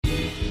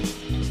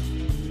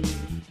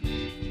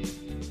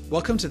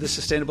Welcome to The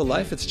Sustainable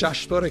Life. It's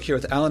Josh Spodek here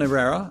with Alan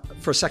Ereira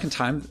for a second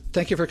time.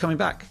 Thank you for coming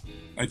back.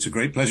 It's a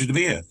great pleasure to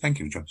be here. Thank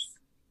you, Josh.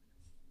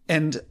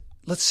 And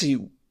let's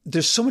see,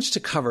 there's so much to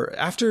cover.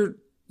 After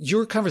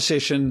your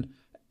conversation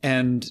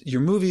and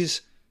your movies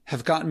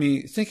have gotten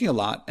me thinking a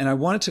lot, and I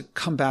wanted to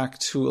come back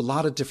to a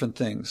lot of different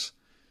things.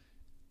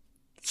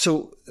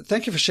 So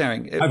thank you for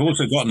sharing. I've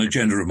also got an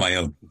agenda of my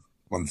own.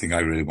 One thing I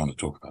really want to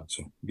talk about.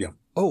 So, yeah.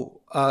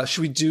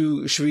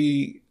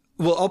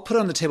 Well, I'll put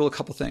on the table a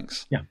couple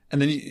things. Yeah.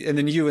 And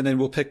then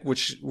we'll pick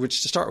which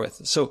to start with.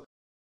 So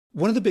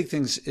one of the big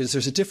things is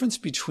there's a difference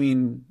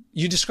between,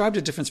 you described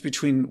a difference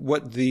between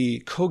what the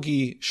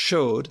Kogis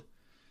showed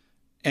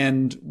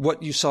and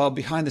what you saw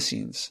behind the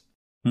scenes.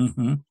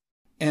 Mm-hmm.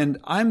 And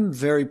I'm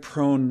very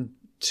prone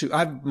to, I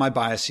have my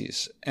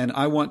biases and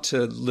I want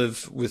to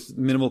live with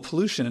minimal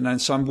pollution.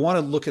 And so I want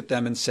to look at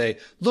them and say,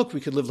 look,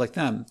 we could live like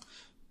them.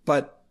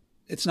 But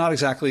it's not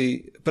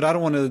exactly, but I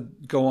don't want to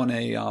go on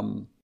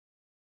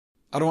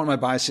I don't want my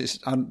biases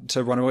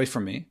to run away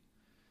from me.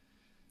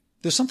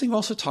 There's something we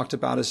also talked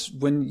about is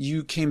when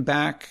you came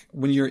back,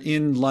 when you're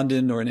in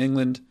London or in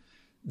England,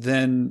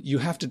 then you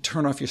have to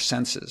turn off your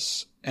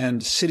senses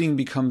and sitting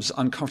becomes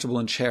uncomfortable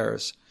in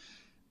chairs.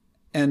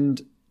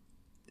 And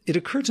it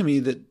occurred to me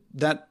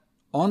that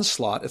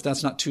onslaught, if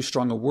that's not too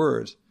strong a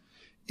word,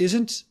 it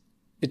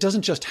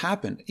doesn't just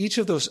happen.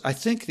 I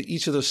think that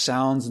each of those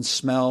sounds and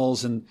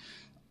smells and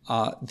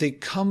they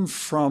come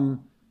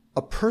from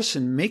a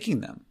person making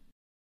them.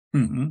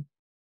 Mm-hmm.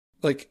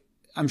 Like,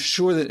 I'm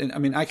sure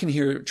that, I can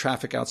hear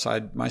traffic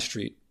outside my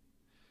street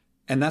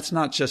and that's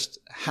not just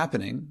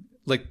happening.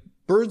 Like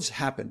birds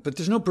happen, but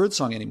there's no bird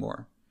song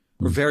anymore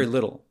or very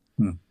little.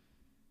 Mm-hmm.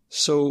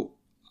 So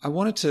I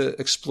wanted to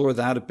explore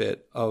that a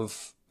bit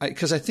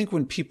because I think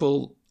when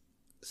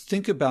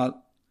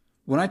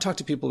I talk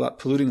to people about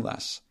polluting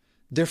less,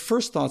 their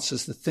first thoughts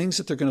is the things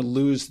that they're going to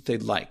lose that they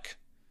like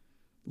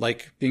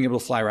being able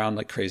to fly around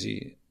like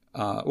crazy.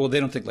 Well, they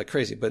don't think like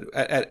crazy, but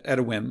at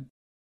a whim,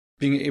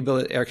 being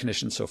able to air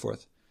condition and so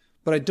forth.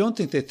 But I don't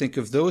think they think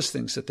of those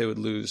things that they would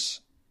lose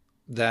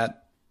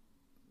that,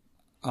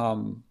 I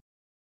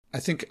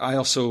think the way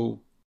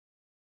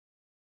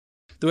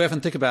I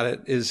often think about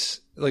it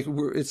is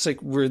it's like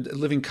we're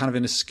living kind of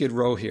in a skid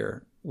row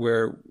here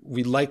where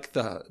we like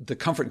the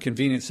comfort and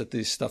convenience that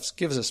these stuff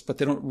gives us, but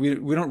we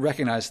don't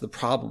recognize the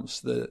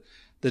problems, the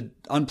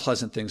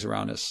unpleasant things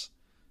around us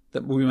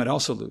that we might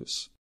also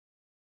lose.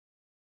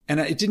 And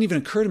it didn't even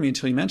occur to me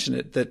until you mentioned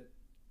it that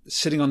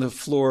sitting on the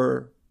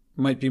floor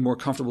might be more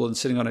comfortable than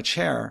sitting on a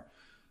chair,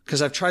 because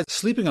I've tried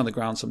sleeping on the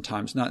ground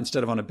sometimes, not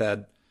instead of on a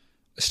bed,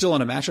 still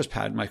on a mattress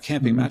pad, my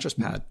camping mattress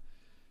pad.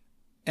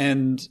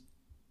 And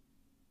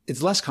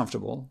it's less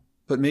comfortable,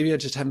 but maybe I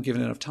just haven't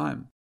given it enough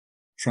time.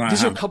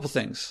 These are a couple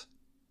things.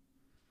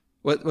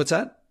 What's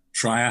that?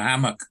 Try a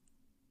hammock.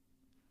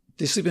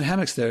 They sleep in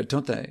hammocks there,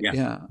 don't they?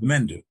 Yeah.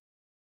 Men do.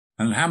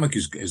 And a hammock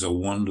is a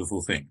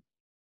wonderful thing.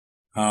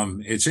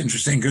 It's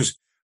interesting because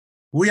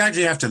we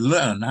actually have to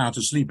learn how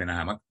to sleep in a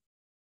hammock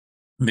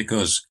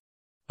because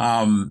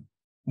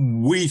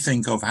we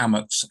think of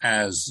hammocks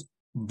as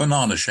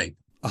banana shape.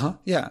 Uh-huh.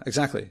 Yeah,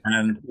 exactly.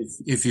 And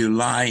if you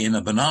lie in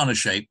a banana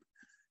shape,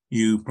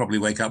 you probably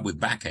wake up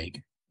with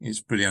backache. It's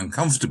pretty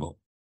uncomfortable.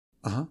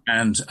 Uh-huh.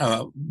 And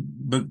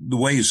but the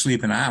way you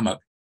sleep in a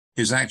hammock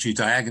is actually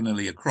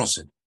diagonally across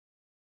it.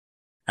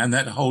 And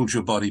that holds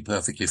your body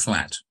perfectly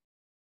flat.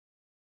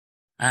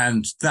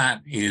 And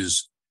that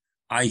is,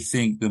 I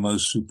think, the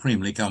most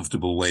supremely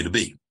comfortable way to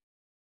be.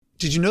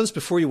 Did you know this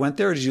before you went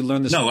there, or did you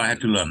learn this? No, I had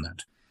to learn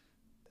that.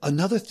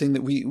 Another thing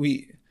that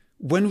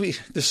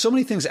there's so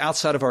many things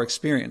outside of our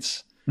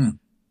experience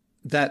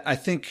that I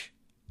think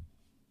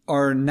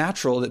are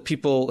natural that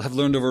people have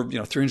learned over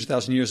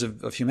 300,000 years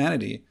of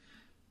humanity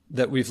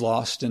that we've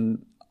lost.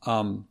 And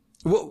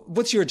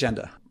what's your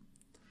agenda?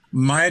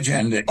 My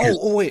agenda is...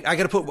 Oh wait, I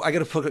got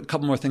to put a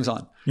couple more things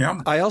on.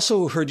 Yeah. I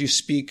also heard you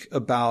speak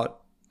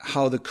about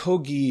how the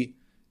Kogis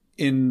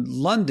in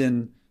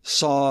London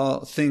saw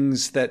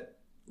things that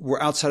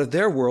were outside of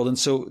their world, and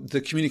so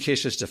the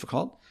communication is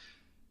difficult.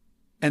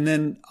 And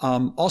then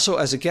also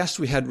as a guest,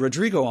 we had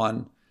Rodrigo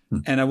on,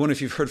 and I wonder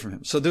if you've heard from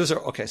him. So those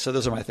are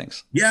my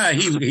things. Yeah,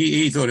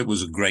 he thought it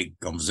was a great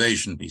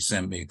conversation. He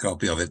sent me a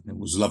copy of it, and it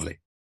was lovely.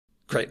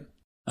 Great.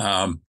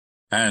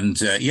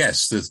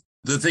 Yes,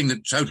 the thing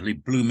that totally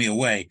blew me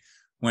away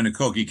when a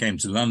Kogis came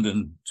to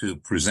London to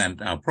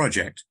present our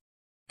project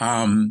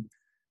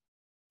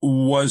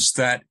was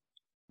that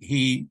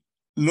he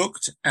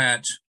looked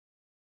at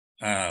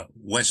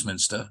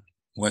Westminster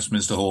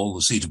Hall,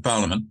 the seat of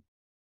Parliament,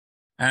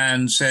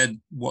 and said,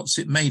 "What's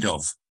it made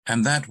of?"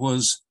 And that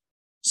was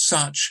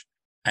such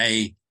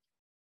a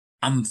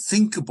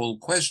unthinkable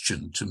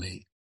question to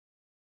me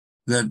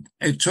that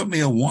it took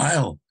me a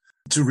while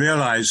to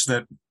realize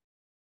that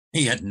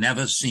he had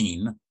never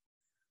seen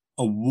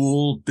a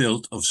wall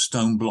built of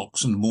stone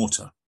blocks and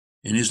mortar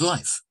in his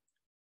life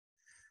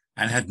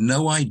and had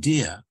no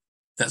idea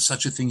that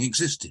such a thing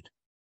existed.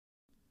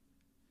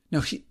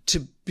 Now,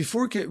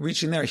 before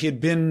reaching there, he had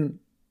been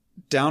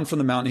down from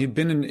the mountain. He'd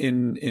been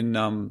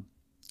in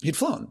He'd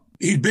flown.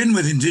 He'd been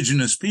with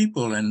indigenous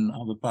people in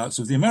other parts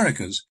of the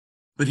Americas,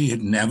 but he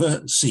had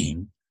never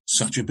seen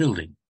such a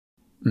building.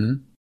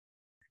 Mm-hmm.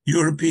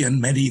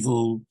 European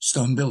medieval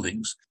stone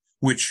buildings,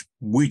 which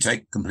we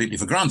take completely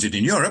for granted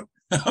in Europe,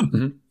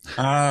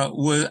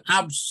 were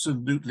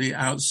absolutely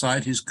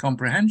outside his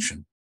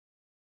comprehension.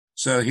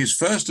 So his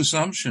first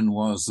assumption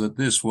was that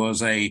this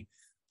was a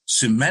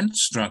cement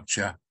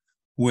structure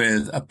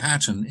with a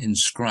pattern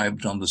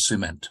inscribed on the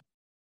cement.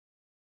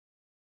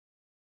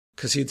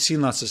 Because he'd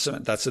seen lots of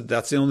cement. That's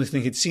the only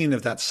thing he'd seen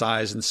of that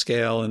size and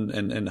scale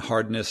and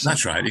hardness.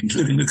 That's right,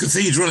 including the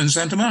cathedral in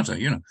Santa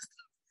Marta,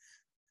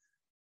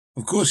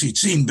 Of course, he'd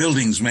seen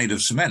buildings made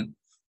of cement,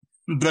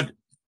 but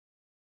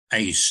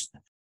a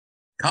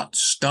cut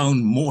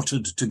stone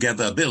mortared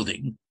together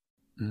building,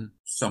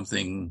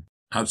 something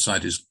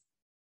outside his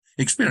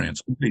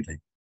experience completely.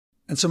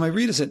 And so my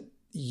read is that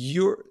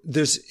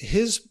there's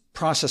his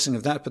processing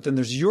of that, but then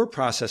there's your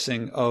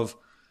processing of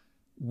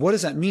what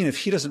does that mean if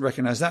he doesn't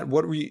recognize that?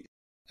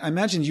 I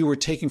imagine you were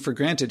taking for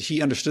granted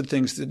he understood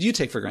things that you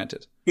take for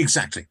granted.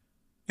 Exactly.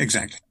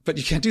 But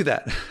you can't do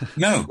that.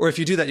 No. Or if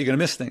you do that, you're going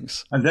to miss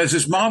things. And there's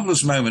this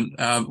marvelous moment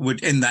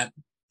in that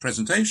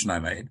presentation I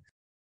made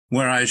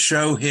where I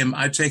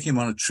take him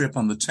on a trip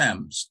on the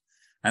Thames,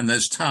 and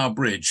there's Tower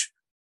Bridge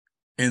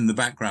in the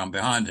background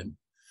behind him.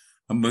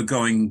 And we're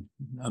going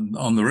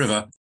on the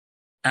river.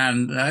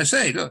 And I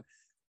say, look,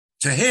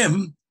 to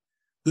him,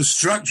 the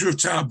structure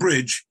of Tower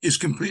Bridge is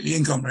completely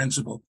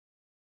incomprehensible.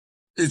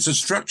 It's a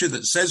structure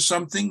that says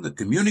something, that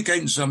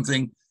communicates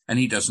something, and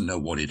he doesn't know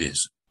what it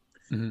is.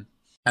 Mm-hmm.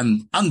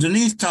 And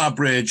underneath Tower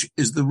Bridge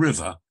is the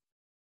river,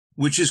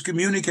 which is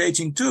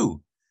communicating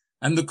too.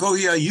 And the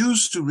Kogi are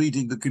used to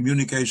reading the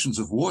communications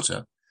of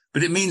water,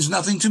 but it means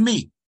nothing to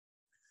me.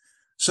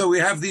 So we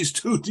have these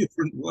two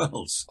different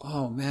worlds.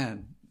 Oh,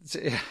 man.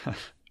 Yeah.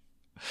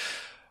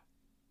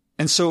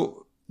 And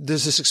so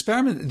there's this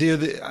experiment.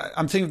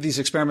 I'm thinking of these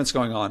experiments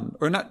going on,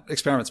 or not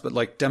experiments, but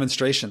like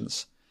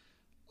demonstrations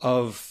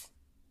of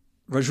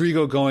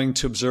Rodrigo going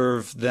to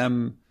observe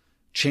them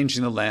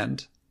changing the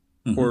land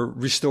or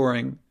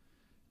restoring.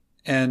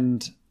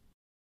 And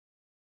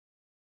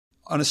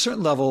on a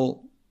certain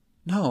level,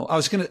 I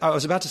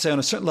was about to say on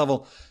a certain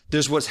level,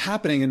 there's what's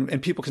happening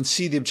and people can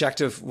see the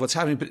objective, what's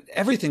happening, but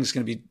everything's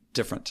going to be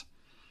different.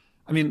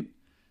 I mean,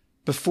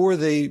 before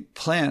they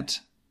plant,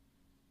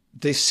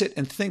 they sit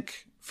and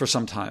think for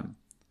some time.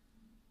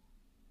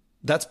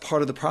 That's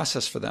part of the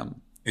process for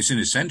them. It's an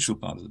essential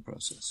part of the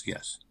process,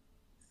 yes.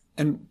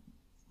 And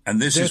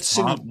this is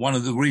one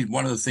of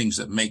the things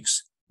that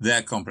makes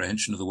their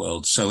comprehension of the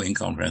world so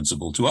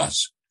incomprehensible to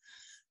us,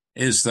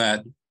 is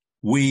that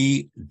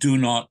we do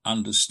not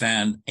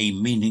understand a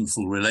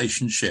meaningful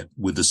relationship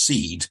with the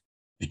seed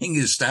being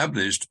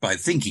established by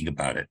thinking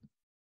about it.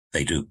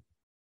 They do.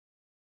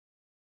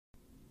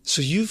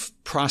 So you've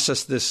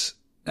processed this.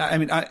 I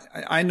mean,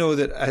 I know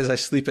that as I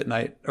sleep at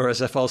night, or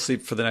as I fall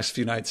asleep for the next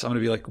few nights, I'm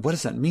going to be like, what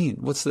does that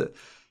mean?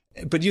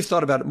 But you've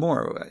thought about it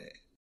more.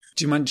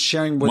 Do you mind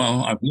sharing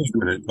Well, I've lived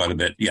with it quite a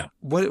bit, yeah.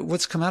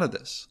 What's come out of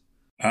this?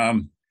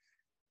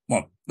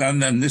 Well,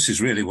 and then this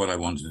is really what I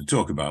wanted to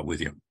talk about with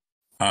you.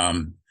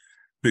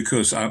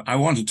 Because I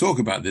want to talk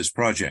about this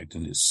project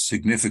and its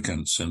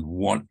significance and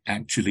what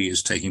actually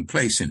is taking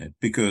place in it.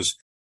 Because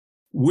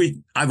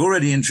I've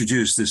already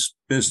introduced this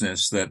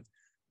business that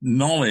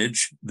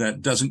knowledge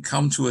that doesn't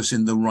come to us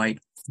in the right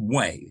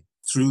way,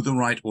 through the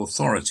right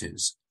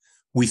authorities,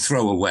 we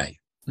throw away.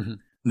 Mm-hmm.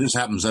 This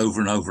happens over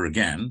and over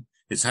again.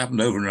 It's happened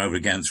over and over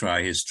again through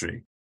our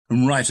history.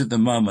 And right at the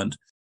moment,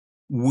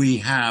 we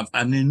have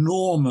an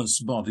enormous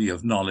body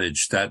of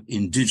knowledge that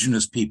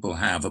indigenous people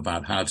have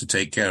about how to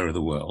take care of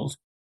the world,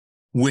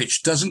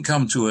 which doesn't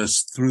come to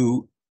us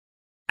through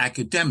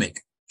academic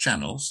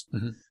channels.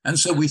 Mm-hmm. And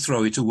so we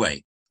throw it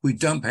away. We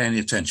don't pay any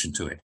attention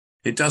to it.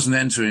 It doesn't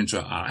enter into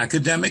our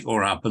academic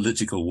or our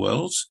political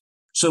worlds,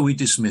 so we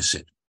dismiss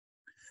it.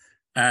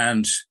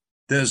 And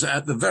there's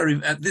at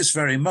this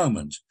very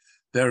moment,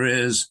 there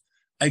is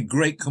a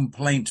great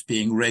complaint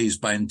being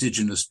raised by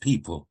indigenous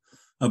people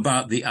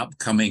about the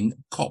upcoming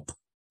COP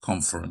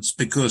conference,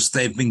 because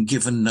they've been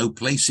given no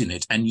place in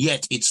it. And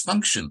yet its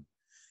function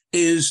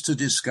is to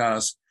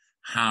discuss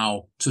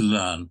how to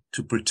learn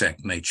to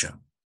protect nature.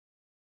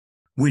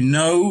 We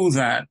know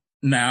that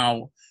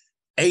now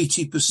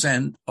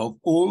 80% of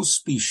all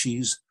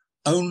species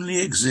only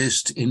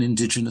exist in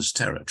indigenous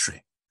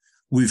territory.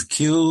 We've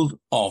killed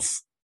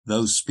off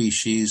those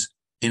species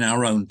in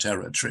our own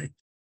territory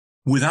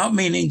without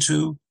meaning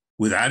to,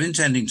 without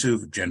intending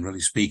to,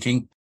 generally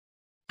speaking,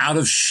 out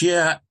of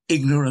sheer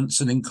ignorance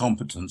and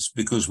incompetence,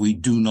 because we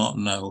do not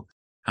know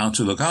how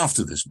to look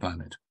after this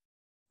planet,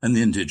 and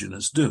the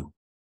indigenous do.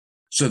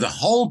 So the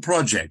whole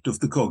project of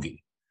the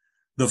Kogi,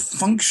 the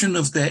function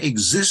of their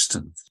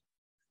existence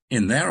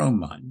in their own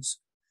minds,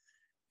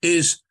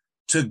 is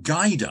to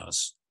guide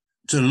us,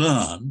 to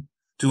learn,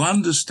 to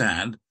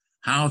understand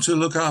how to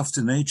look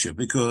after nature,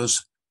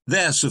 because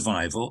their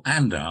survival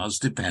and ours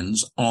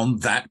depends on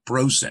that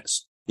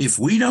process. If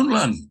we don't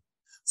learn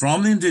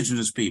from the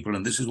indigenous people,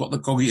 and this is what the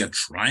Kogi are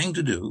trying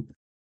to do,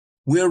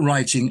 we're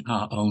writing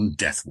our own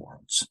death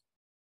warrants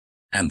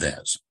and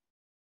theirs.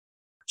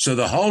 So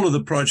the whole of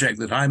the project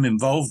that I'm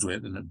involved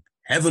with and am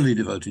heavily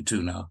devoted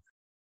to now,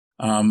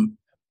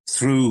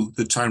 through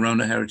the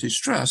Tyrona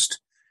Heritage Trust,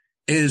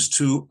 is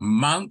to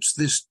mount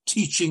this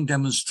teaching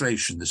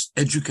demonstration, this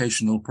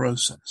educational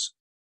process,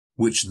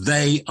 which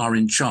they are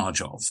in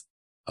charge of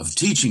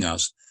teaching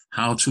us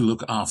how to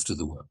look after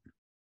the world.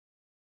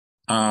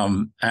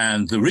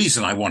 And the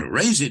reason I want to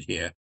raise it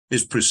here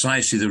is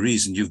precisely the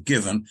reason you've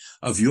given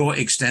of your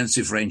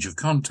extensive range of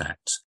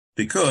contacts,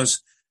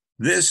 because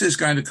this is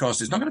going to cost,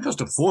 it's not going to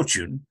cost a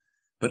fortune,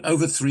 but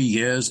over 3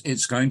 years,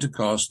 it's going to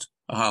cost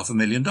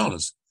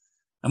 $500,000.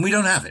 And we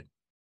don't have it.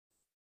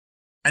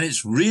 And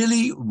it's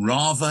really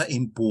rather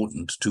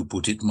important, to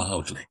put it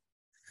mildly.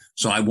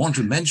 So I want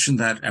to mention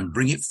that and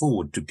bring it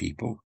forward to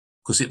people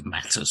because it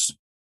matters.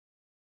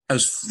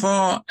 As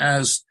far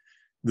as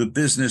the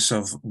business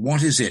of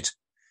what is it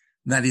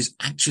that is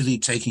actually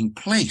taking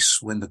place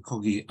when the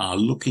Kogi are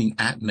looking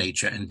at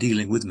nature and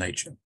dealing with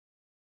nature,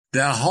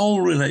 their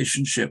whole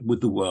relationship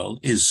with the world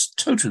is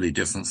totally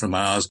different from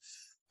ours,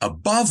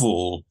 above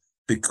all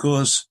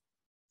because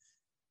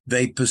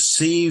they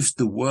perceived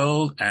the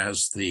world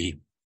as the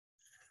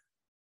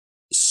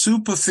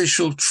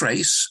superficial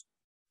trace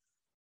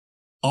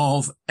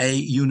of a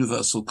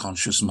universal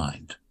conscious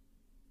mind.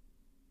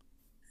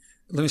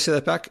 Let me say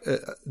that back.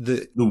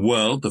 The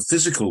world, the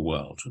physical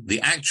world, the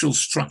actual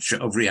structure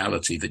of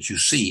reality that you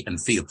see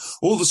and feel,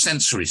 all the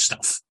sensory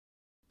stuff,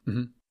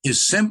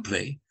 is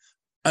simply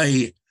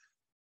a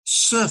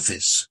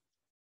surface,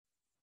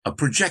 a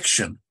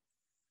projection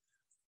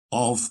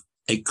of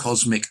a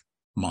cosmic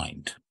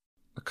mind.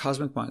 A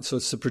cosmic mind. So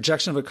it's the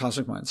projection of a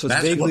cosmic mind. So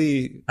it's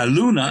vaguely... A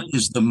luna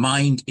is the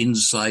mind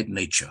inside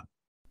nature.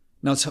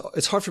 Now,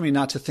 it's hard for me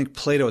not to think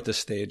Plato at this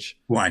stage.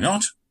 Why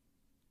not?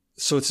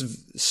 So it's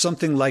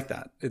something like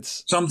that.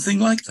 It's something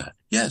like that,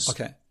 yes.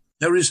 Okay.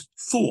 There is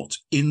thought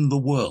in the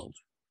world.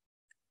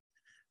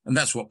 And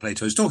that's what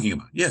Plato is talking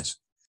about, yes.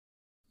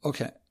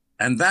 Okay.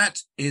 And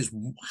that is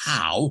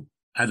how,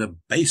 at a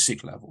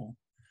basic level,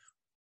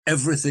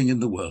 everything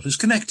in the world is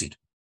connected.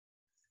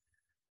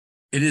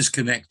 It is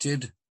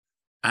connected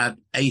at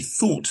a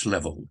thought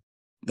level.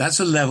 That's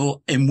a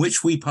level in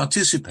which we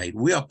participate.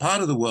 We are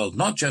part of the world,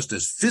 not just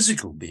as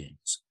physical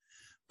beings,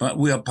 but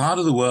we are part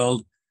of the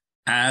world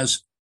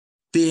as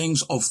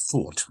beings of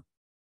thought.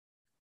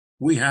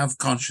 We have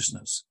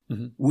consciousness.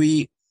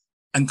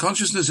 And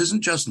consciousness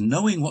isn't just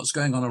knowing what's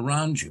going on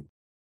around you.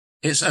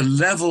 It's a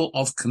level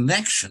of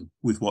connection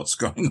with what's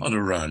going on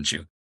around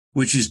you,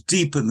 which is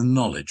deeper than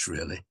knowledge,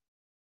 really.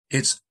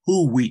 It's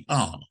who we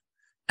are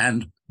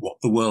and what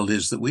the world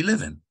is that we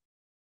live in.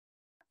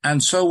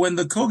 And so when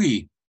the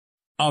Kogi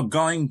are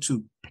going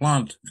to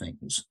plant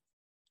things,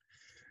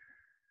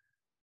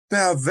 they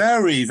are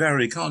very,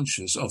 very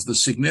conscious of the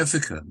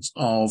significance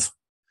of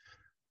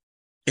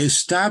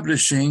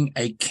establishing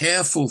a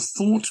careful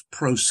thought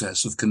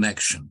process of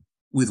connection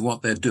with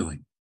what they're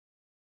doing.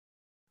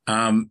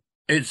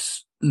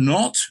 It's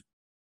not,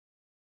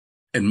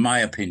 in my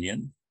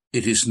opinion,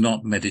 it is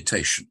not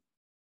meditation.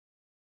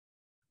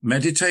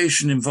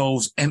 Meditation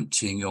involves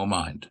emptying your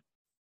mind.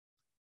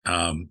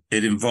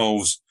 It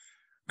involves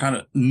kind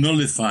of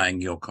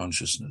nullifying your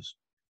consciousness,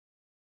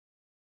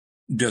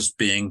 just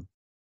being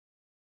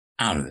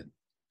out of it.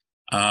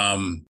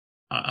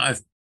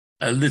 I've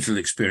a little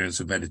experience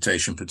of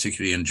meditation,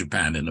 particularly in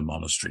Japan, in the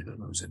monastery that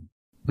I was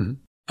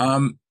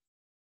in.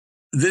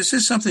 This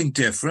is something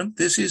different.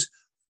 This is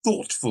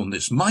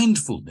thoughtfulness,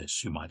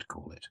 mindfulness, you might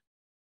call it.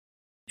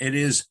 It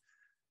is,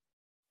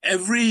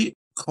 every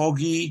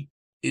Kogi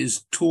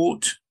is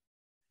taught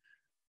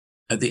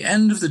at the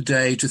end of the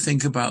day to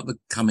think about the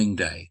coming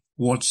day,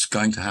 what's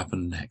going to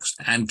happen next,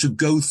 and to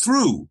go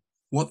through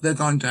what they're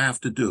going to have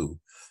to do,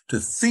 to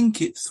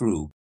think it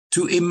through,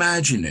 to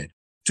imagine it,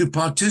 to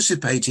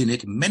participate in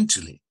it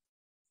mentally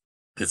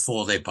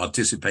before they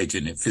participate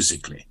in it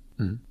physically.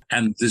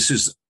 And this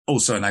is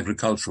also an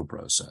agricultural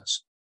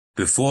process.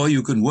 Before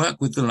you can work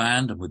with the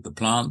land and with the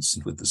plants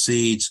and with the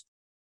seeds,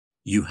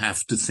 you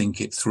have to think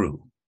it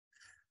through.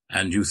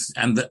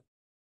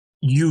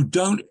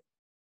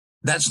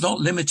 That's not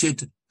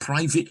limited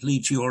privately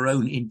to your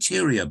own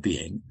interior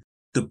being.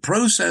 The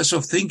process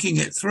of thinking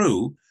it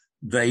through,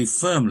 they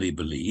firmly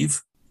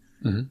believe,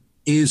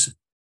 is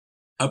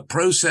a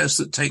process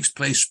that takes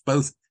place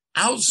both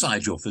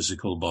outside your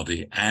physical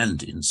body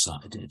and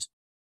inside it.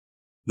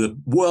 The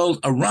world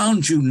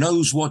around you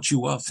knows what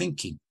you are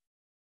thinking,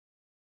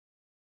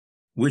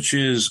 which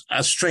is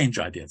a strange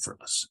idea for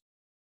us.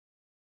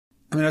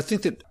 I mean, I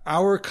think that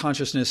our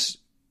consciousness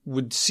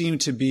would seem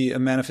to be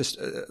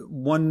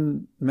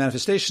one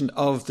manifestation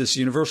of this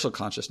universal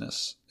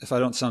consciousness, if I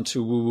don't sound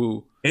too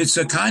woo-woo. It's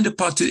a kind of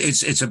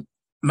it's a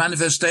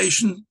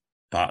manifestation,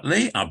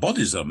 partly. Our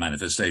bodies are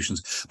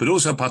manifestations, but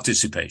also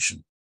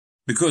participation,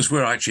 because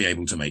we're actually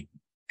able to make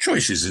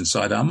choices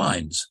inside our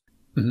minds.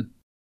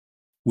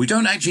 We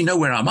don't actually know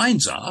where our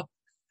minds are.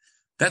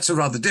 That's a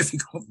rather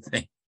difficult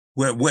thing.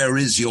 Where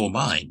is your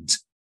mind?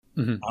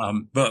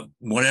 But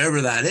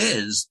whatever that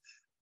is,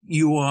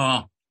 you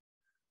are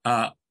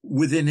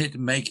within it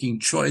making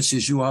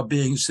choices. You are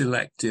being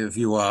selective.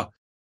 You are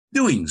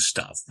doing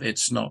stuff.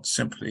 It's not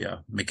simply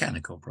a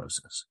mechanical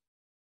process.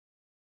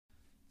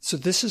 So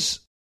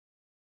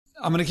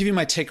I'm going to give you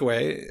my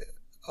takeaway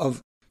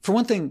for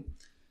one thing,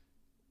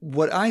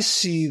 what I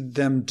see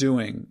them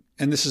doing,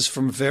 and this is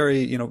from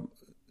very,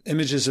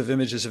 images of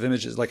images of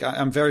images, like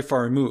I'm very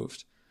far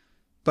removed,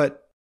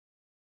 but,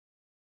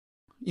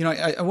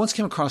 I once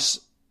came across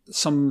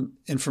some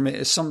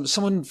information,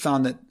 someone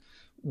found that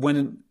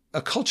when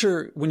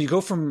you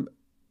go from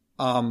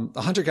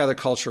a hunter-gatherer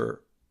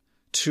culture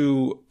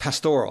to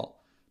pastoral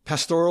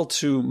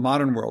to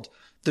modern world,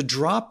 the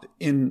drop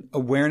in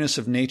awareness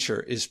of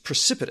nature is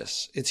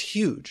precipitous. It's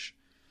huge.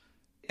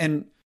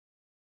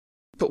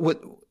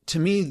 But to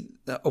me,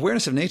 the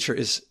awareness of nature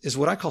is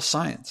what I call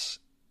science.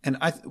 And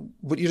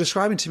what you're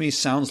describing to me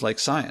sounds like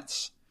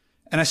science.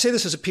 And I say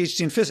this as a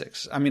PhD in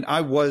physics. I mean,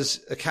 I'm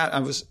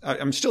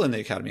still in the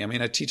academy. I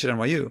mean, I teach at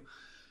NYU,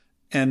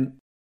 and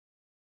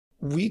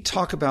we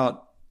talk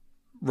about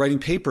writing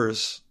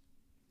papers.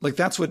 Like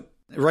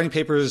writing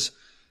papers,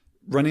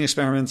 running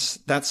experiments,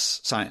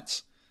 that's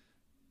science.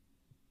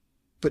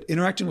 But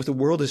interacting with the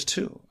world is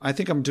too. I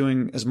think I'm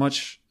doing as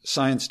much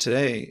science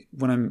today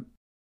when I'm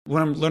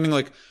learning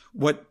like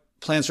what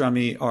plants around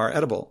me are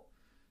edible.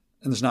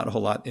 And there's not a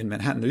whole lot in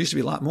Manhattan. There used to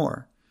be a lot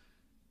more.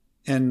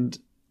 And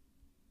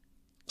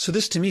so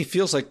this to me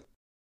feels like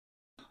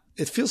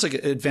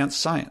advanced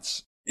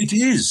science. It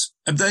is.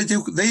 And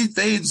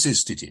they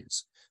insist it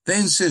is. They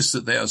insist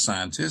that they are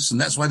scientists, and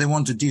that's why they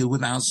want to deal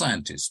with our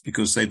scientists,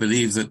 because they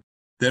believe that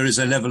there is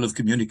a level of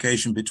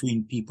communication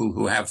between people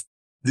who have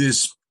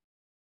this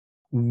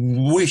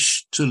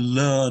wish to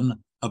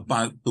learn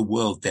about the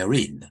world they're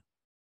in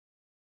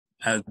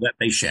that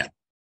they share.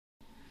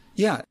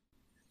 Yeah.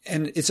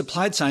 And it's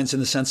applied science in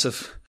the sense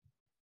of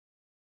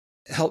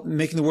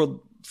making the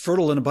world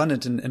fertile and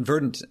abundant and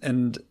verdant,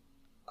 and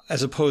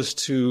as opposed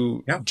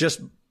to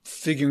just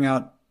figuring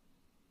out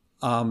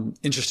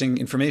interesting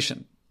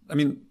information. I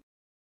mean,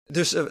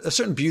 there's a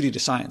certain beauty to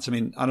science. I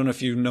mean, I don't know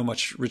if you know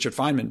much Richard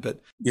Feynman,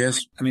 but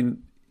yes, I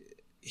mean,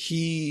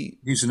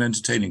 he's an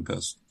entertaining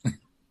person.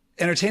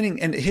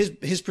 Entertaining, and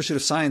his pursuit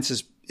of science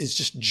is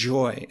just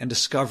joy and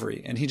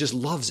discovery, and he just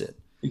loves it.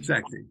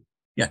 Exactly.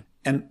 Yeah.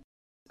 And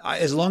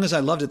as long as I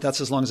loved it,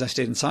 that's as long as I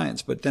stayed in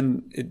science. But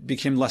then it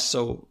became less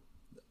so.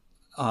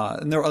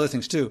 And there are other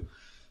things too,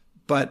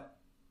 but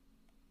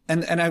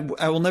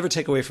I will never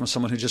take away from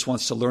someone who just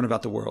wants to learn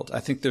about the world. I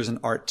think there's an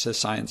art to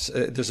science.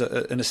 There's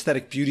an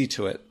aesthetic beauty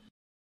to it.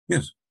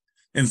 Yes.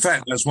 In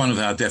fact, that's one of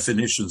our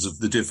definitions of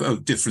the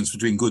difference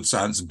between good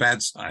science and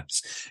bad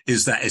science,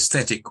 is that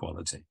aesthetic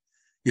quality.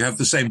 You have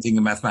the same thing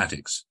in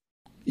mathematics.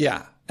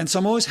 Yeah. And so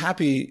I'm always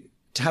happy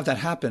to have that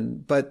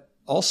happen, but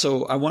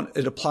also I want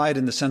it applied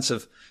in the sense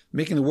of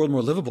making the world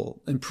more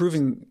livable,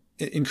 increasing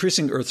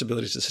Earth's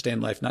ability to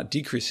sustain life, not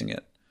decreasing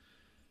it.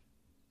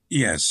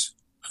 Yes.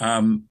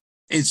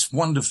 It's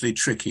wonderfully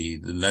tricky,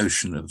 the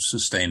notion of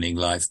sustaining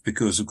life,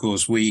 because, of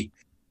course, we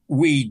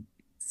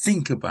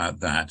think about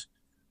that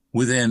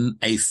within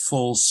a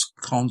false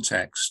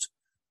context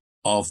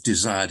of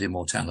desired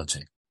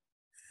immortality.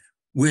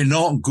 We're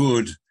not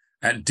good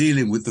at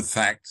dealing with the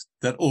fact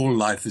that all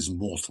life is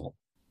mortal,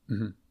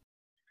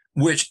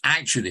 which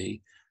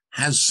actually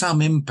has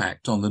some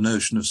impact on the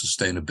notion of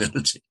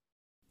sustainability.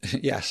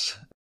 Yes.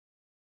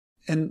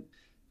 And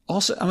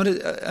also,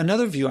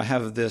 another view I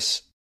have of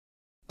this,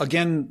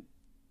 again,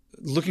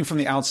 looking from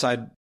the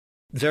outside,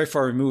 very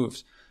far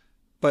removed,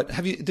 but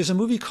there's a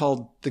movie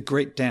called The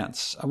Great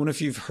Dance. I wonder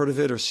if you've heard of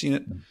it or seen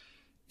it.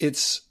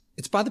 It's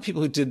by the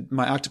people who did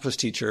My Octopus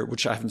Teacher,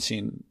 which I haven't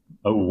seen.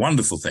 A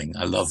wonderful thing.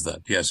 I love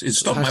that. Yes. It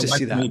stopped my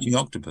wife from eating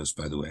octopus,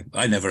 by the way.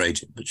 I never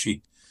ate it, but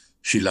she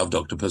loved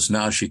octopus.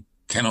 Now she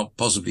cannot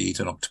possibly eat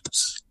an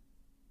octopus.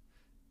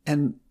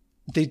 And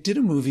they did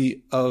a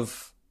movie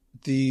of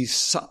the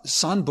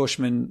San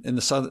Bushmen in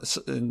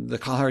the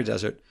Kalahari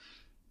Desert,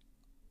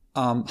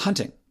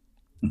 hunting.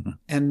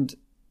 And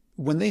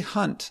when they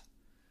hunt,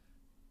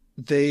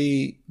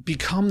 they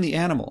become the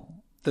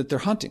animal that they're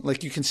hunting.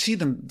 Like you can see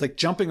them like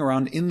jumping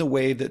around in the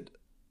way that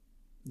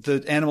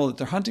the animal that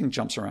they're hunting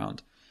jumps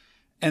around.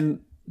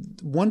 And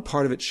one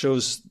part of it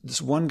shows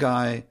this one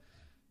guy,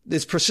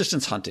 it's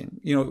persistence hunting.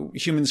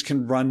 Humans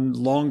can run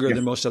longer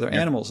than most other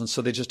animals. And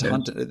so they just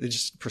hunt, they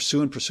just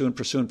pursue and pursue and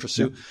pursue and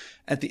pursue. Yeah.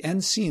 At the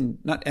end scene,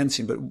 not end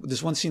scene, but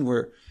there's one scene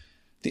where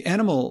the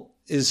animal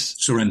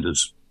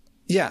surrenders.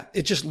 Yeah.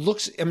 It just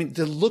looks,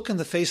 the look on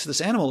the face of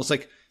this animal is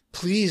like,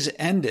 please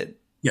end it.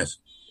 Yes.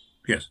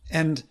 Yes.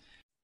 And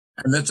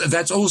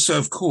that's also,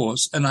 of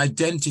course, an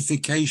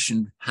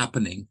identification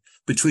happening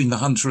between the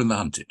hunter and the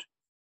hunted.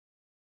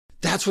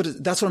 That's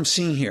what I'm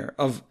seeing here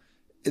of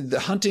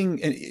the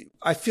hunting. And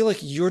I feel like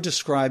what you're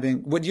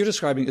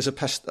describing is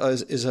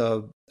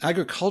a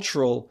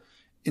agricultural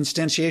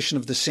instantiation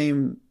of the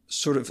same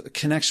sort of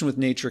connection with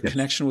nature,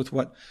 connection with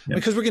what,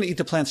 because we're going to eat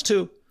the plants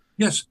too.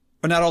 Yes.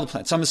 Or not all the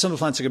plants. Some of the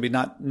plants are going to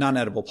be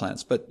non-edible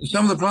plants, but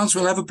some of the plants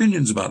will have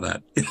opinions about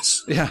that.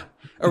 Yes. Yeah.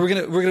 Or we're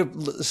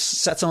going to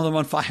set some of them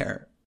on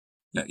fire.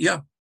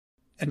 Yeah.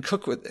 and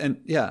cook with,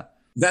 and yeah.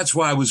 That's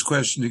why I was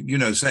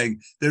questioning,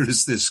 saying there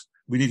is this,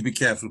 we need to be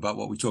careful about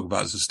what we talk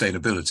about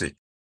sustainability,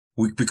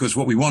 because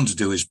what we want to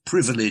do is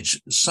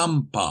privilege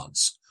some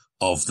parts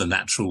of the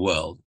natural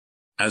world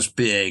as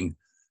being,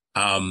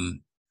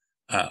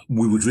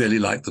 we would really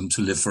like them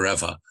to live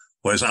forever,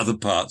 whereas other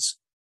parts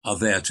are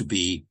there to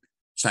be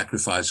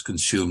sacrificed,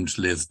 consumed,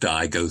 live,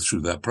 die, go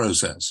through that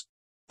process.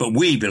 But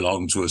we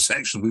belong to a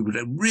section we would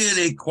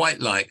really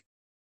quite like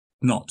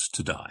not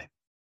to die.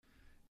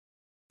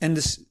 And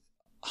this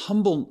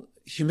humble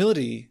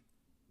humility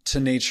to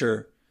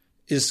nature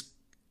is,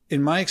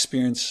 in my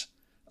experience,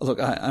 look,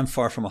 I'm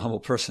far from a humble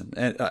person,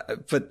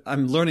 but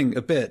I'm learning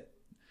a bit.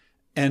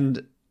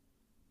 And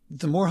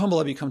the more humble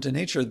I become to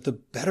nature, the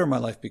better my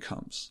life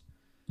becomes.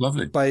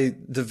 Lovely. By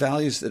the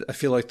values that I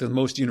feel like the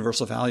most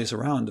universal values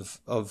around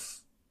of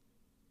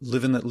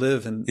live and let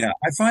live. And yeah,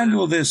 I find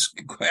all this,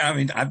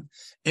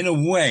 in a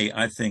way,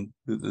 I think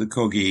that the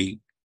Kogi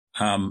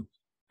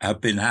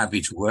have been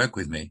happy to work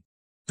with me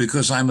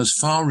because I'm as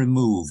far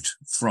removed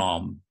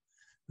from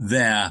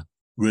their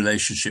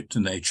relationship to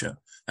nature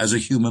as a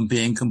human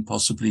being can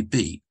possibly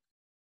be.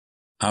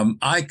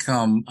 I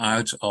come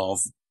out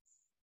of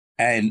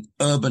an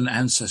urban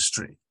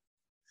ancestry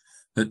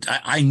that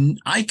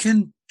I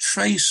can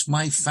trace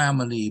my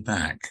family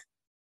back,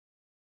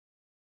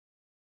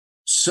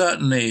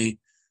 certainly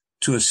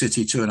to a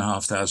city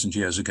 2,500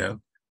 years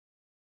ago.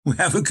 We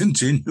have a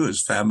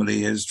continuous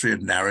family history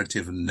and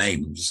narrative and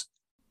names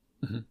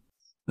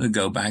that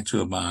go back to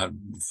about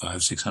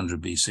 500-600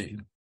 BC.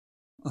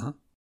 Uh-huh.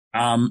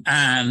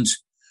 And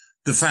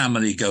the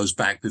family goes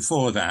back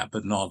before that,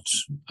 but not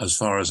as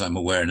far as I'm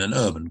aware in an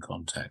urban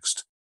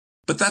context.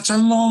 But that's a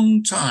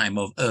long time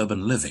of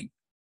urban living.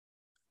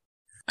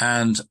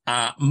 And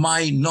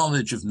my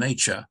knowledge of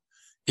nature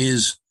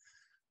is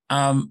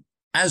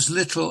as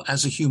little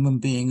as a human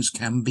being's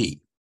can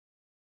be.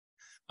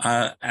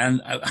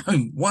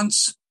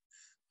 Once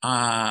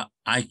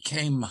I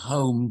came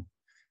home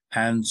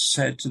and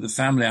said to the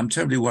family, I'm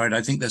terribly worried.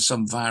 I think there's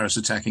some virus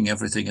attacking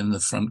everything in the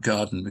front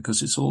garden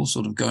because it's all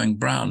sort of going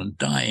brown and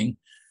dying.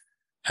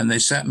 And they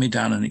sat me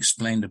down and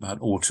explained about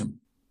autumn.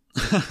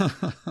 3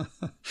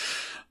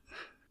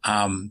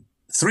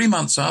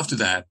 months after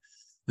that,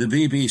 the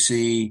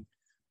BBC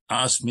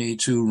asked me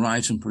to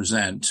write and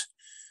present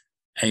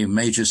a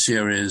major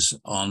series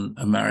on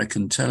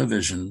American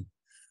television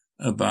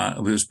about,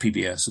 it was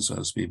PBS as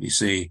well as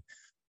BBC,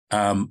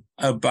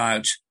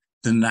 about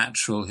the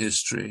natural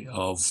history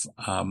of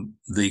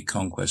the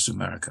conquest of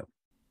America.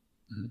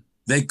 Mm-hmm.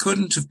 They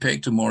couldn't have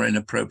picked a more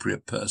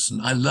inappropriate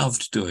person. I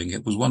loved doing it.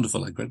 It was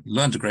wonderful. I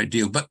learned a great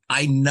deal, but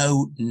I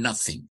know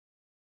nothing.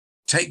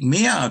 Take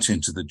me out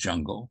into the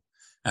jungle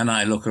and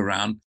I look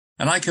around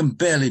and I can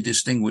barely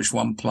distinguish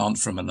one plant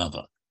from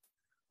another.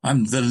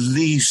 I'm the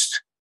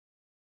least,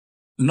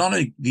 not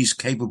only least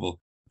capable,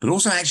 but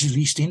also actually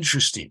least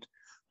interested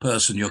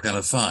person you're going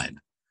to find.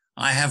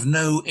 I have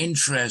no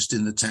interest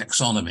in the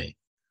taxonomy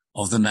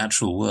of the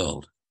natural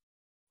world.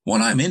 What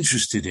I'm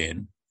interested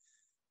in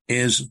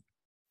is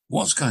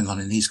what's going on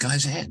in these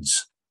guys'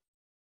 heads.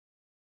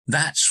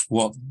 That's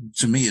what,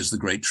 to me, is the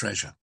great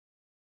treasure,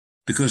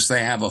 because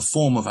they have a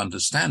form of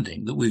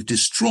understanding that we've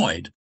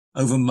destroyed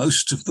over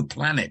most of the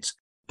planet,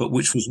 but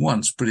which was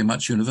once pretty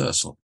much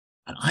universal.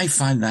 And I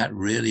find that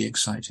really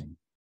exciting.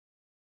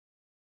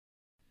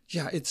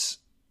 Yeah, I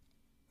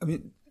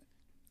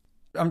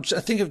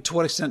think to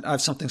what extent I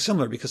have something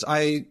similar, because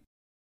I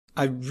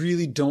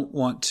really don't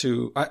want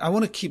to, I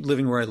want to keep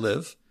living where I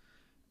live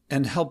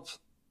and help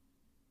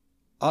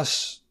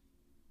us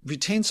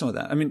retain some of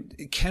that. I mean,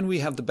 can we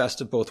have the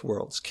best of both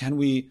worlds? Can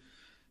we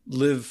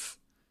live,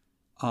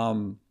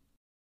 there's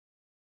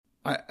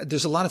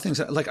a lot of things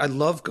that, like, I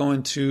love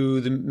going to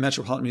the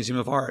Metropolitan Museum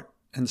of Art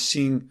and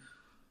seeing,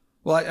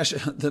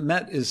 the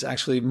Met is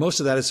actually, most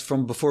of that is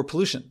from before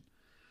pollution.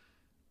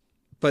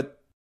 But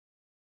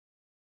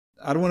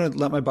I don't want to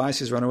let my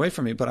biases run away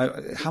from me,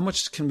 but how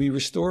much can we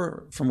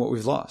restore from what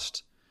we've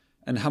lost?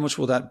 And how much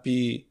will that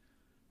be?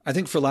 I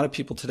think for a lot of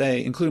people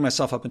today, including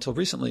myself up until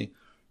recently,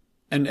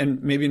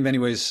 and maybe in many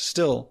ways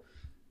still,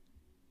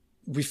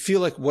 we feel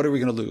like, what are we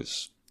going to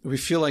lose? We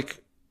feel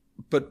like,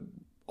 but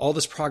all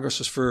this progress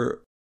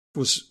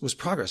was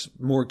progress,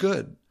 more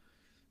good.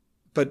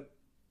 But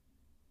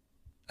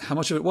how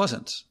much of it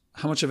wasn't?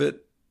 How much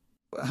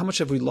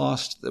have we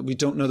lost that we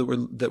don't know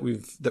that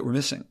we're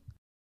missing?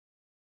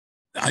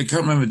 I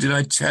can't remember. Did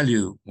I tell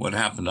you what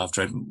happened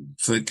after I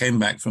came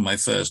back from my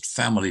first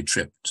family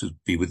trip to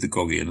be with the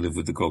Kogi and live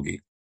with the Kogi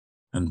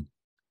and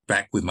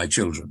back with my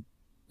children?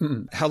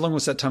 Mm-mm. How long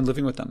was that time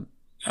living with them?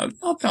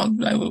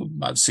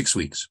 About 6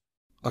 weeks.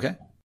 Okay.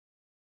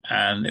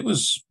 And it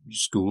was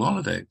school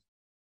holiday,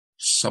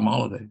 summer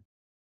holiday,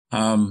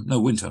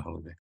 winter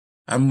holiday.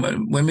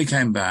 And when we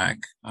came back,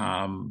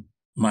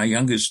 my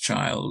youngest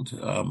child,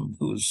 who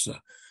was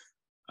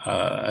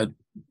about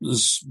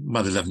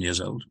 11 years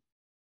old,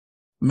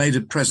 made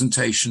a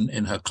presentation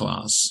in her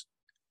class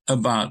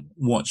about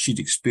what she'd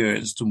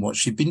experienced and what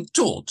she'd been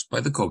taught by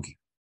the Kogi.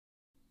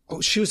 Oh,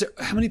 she was there.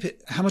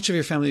 How much of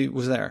your family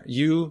was there?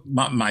 You?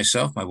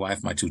 Myself, my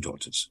wife, my two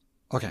daughters.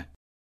 Okay.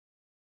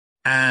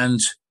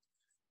 And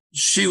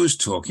she was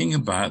talking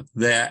about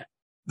their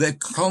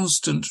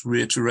constant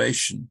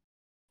reiteration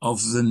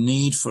of the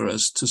need for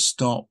us to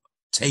stop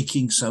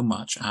taking so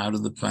much out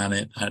of the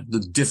planet, the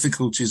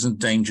difficulties and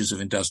dangers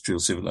of industrial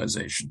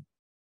civilization.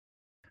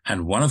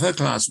 And one of her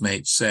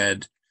classmates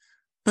said,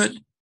 but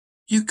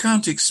you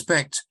can't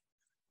expect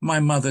my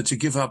mother to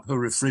give up her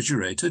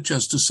refrigerator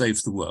just to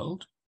save the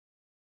world.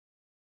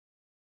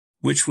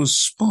 Which was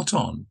spot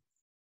on.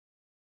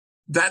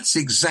 That's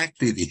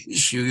exactly the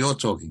issue you're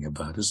talking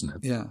about, isn't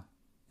it? Yeah.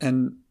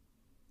 And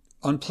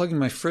unplugging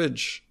my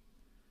fridge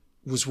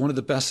was one of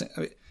the best things. I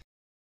mean,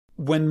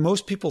 when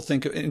most people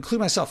think,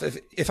 including myself,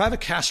 if I have a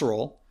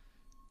casserole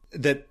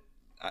that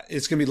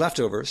it's going to be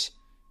leftovers,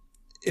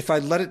 if I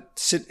let it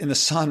sit in the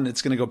sun,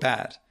 it's going to go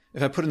bad.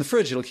 If I put it in the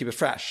fridge, it'll keep it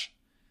fresh.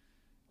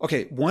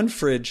 Okay, one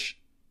fridge,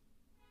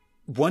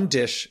 one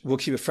dish will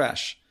keep it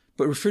fresh.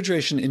 But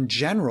refrigeration in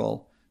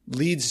general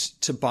leads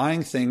to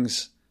buying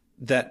things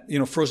that,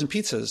 frozen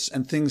pizzas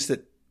and things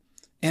that,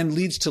 and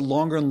leads to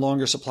longer and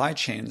longer supply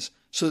chains.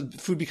 So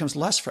that food becomes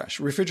less fresh.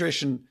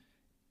 Refrigeration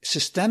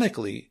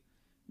systemically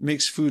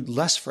makes food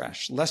less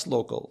fresh, less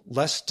local,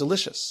 less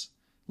delicious,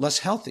 less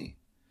healthy.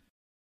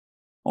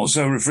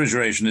 Also,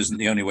 refrigeration isn't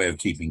the only way of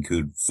keeping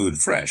food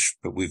fresh,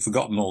 but we've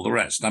forgotten all the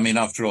rest. I mean,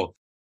 after all,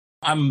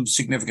 I'm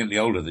significantly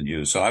older than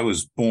you, so I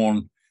was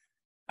born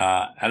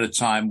at a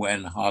time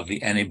when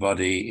hardly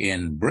anybody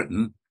in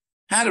Britain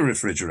had a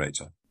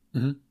refrigerator.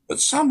 Mm-hmm. But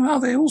somehow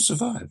they all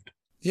survived.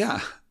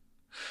 Yeah.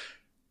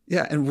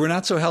 Yeah, and we're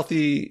not so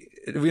healthy.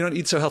 We don't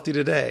eat so healthy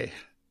today.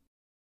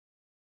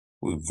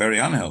 We're very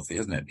unhealthy,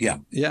 isn't it? Yeah.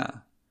 Yeah.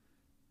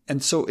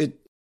 And so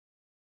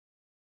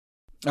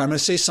I'm going to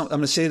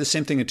say the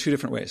same thing in two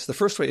different ways. The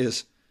first way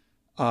is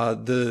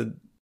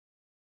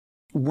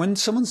when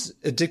someone's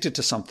addicted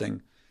to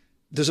something,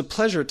 there's a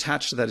pleasure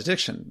attached to that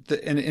addiction,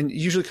 and it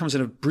usually comes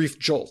in a brief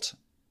jolt,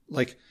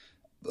 like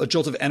a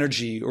jolt of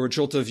energy or a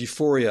jolt of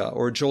euphoria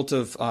or a jolt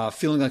of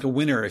feeling like a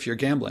winner if you're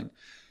gambling.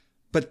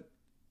 But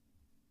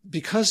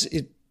because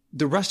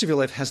the rest of your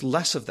life has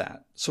less of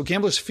that. So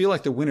gamblers feel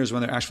like they're winners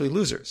when they're actually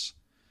losers.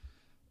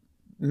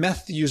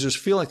 Meth users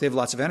feel like they have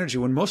lots of energy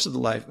when most of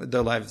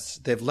their lives,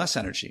 they have less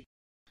energy.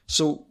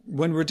 So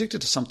when we're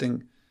addicted to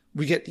something,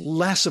 we get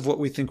less of what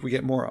we think we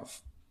get more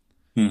of.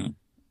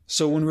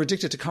 So when we're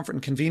addicted to comfort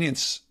and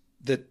convenience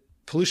that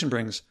pollution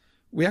brings,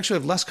 we actually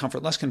have less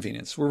comfort, less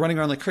convenience. We're running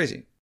around like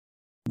crazy.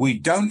 We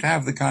don't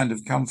have the kind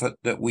of comfort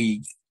that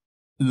we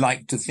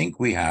like to think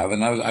we have.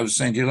 And I was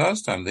saying to you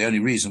last time, the only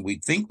reason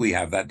we think we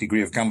have that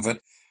degree of comfort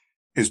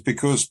is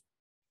because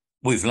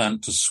we've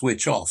learned to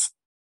switch off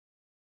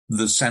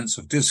the sense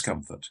of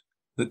discomfort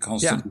that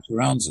constantly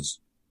surrounds us.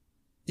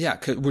 Yeah,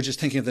 'cause we're just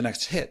thinking of the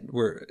next hit.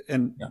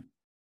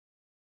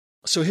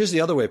 So here's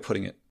the other way of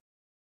putting it.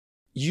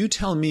 You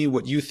tell me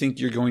what you think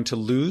you're going to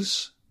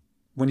lose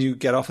when you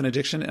get off an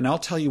addiction, and I'll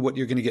tell you what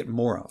you're going to get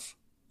more of.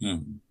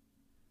 Mm-hmm.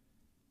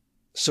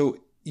 So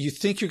you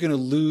think you're going to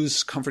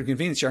lose comfort and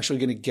convenience, you're actually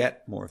going to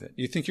get more of it.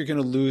 You think you're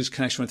going to lose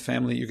connection with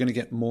family, you're going to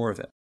get more of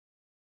it.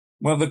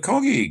 Well, the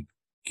Kogis,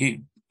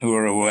 who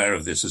are aware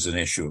of this as an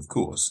issue, of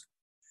course,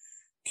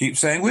 keep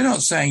saying, we're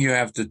not saying you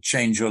have to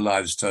change your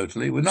lives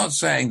totally. We're not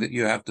saying that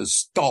you have to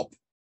stop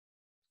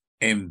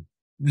in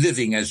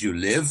living as you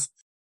live.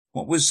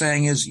 What we're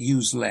saying is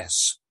use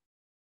less.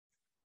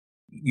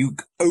 You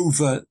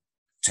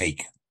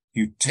overtake.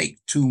 You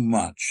take too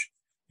much.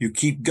 You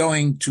keep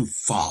going too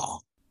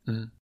far.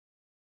 Mm-hmm.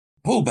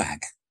 Pull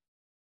back.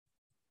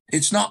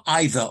 It's not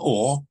either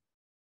or.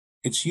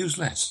 It's use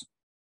less.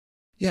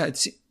 Yeah,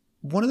 it's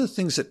one of the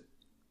things that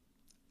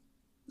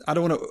I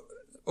don't want to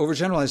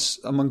overgeneralize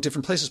among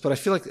different places, but I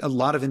feel like a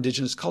lot of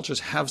indigenous cultures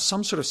have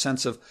some sort of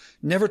sense of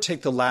never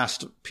take the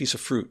last piece of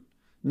fruit,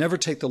 never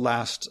take the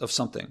last of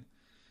something.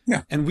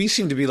 Yeah. And we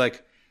seem to be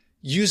like,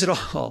 use it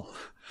all,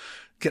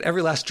 get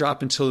every last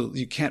drop until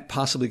you can't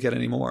possibly get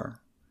any more.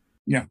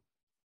 Yeah.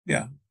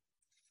 Yeah.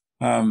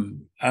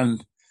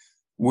 And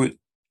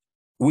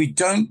we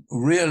don't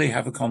really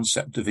have a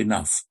concept of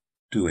enough,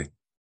 do we?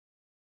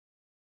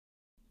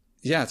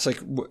 Yeah. It's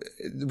like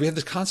we have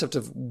this concept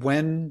of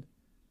when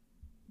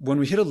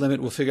we hit a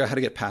limit, we'll figure out how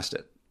to get past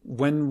it.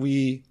 When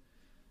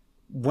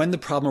the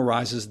problem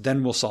arises,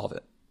 then we'll solve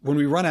it. When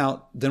we run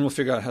out, then we'll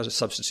figure out how to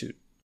substitute.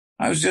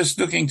 I was just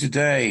looking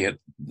today at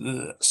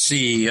the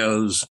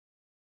CEOs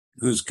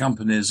whose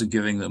companies are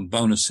giving them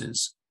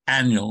bonuses,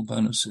 annual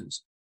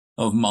bonuses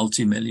of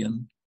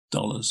multi-million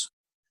dollars.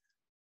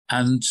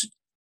 And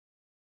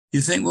you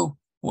think, well,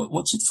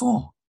 what's it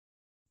for?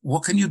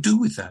 What can you do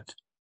with that?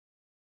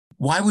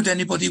 Why would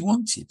anybody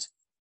want it?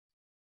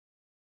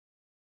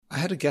 I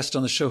had a guest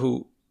on the show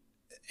who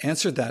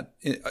answered that.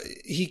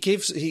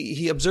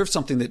 He observed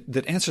something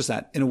that answers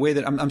that in a way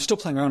that I'm still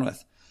playing around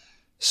with.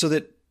 So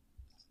that,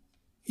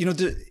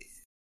 the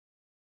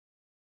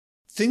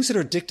things that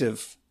are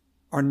addictive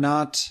are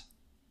not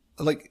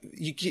like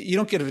you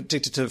don't get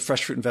addicted to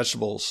fresh fruit and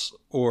vegetables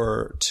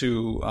or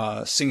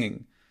to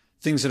singing.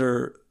 Things that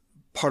are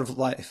part of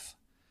life.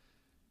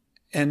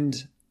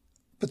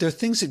 But there are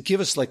things that give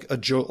us like a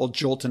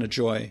jolt and a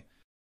joy.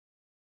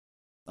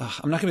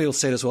 I'm not going to be able to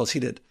say it as well as he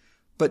did.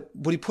 But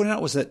what he pointed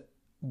out was that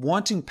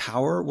wanting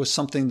power was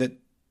something that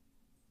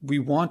we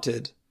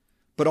wanted,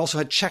 but also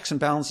had checks and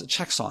balances,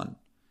 checks on.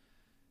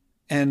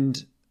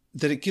 And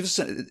that it gives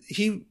us,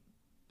 he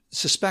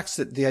suspects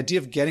that the idea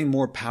of getting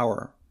more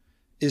power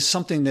is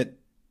something that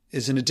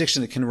is an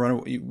addiction that can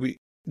run,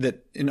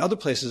 that in other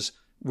places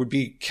would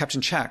be kept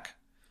in check,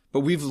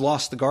 but we've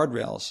lost the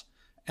guardrails.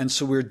 And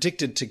so we're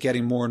addicted to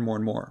getting more and more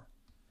and more.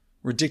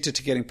 We're addicted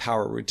to getting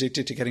power. We're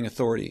addicted to getting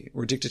authority.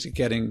 We're addicted to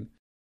getting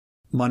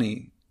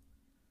money.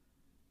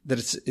 That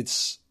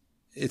it's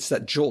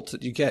that jolt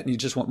that you get and you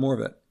just want more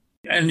of it.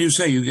 And you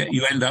say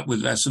you end up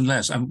with less and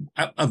less. I'm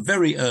at a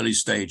very early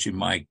stage in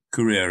my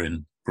career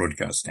in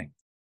broadcasting.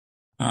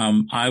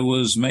 I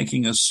was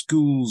making a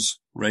schools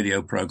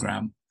radio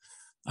program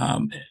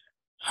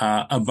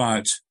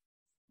about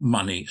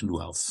money and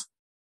wealth.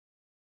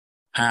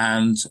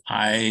 And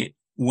I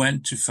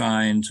went to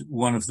find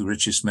one of the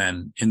richest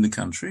men in the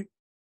country,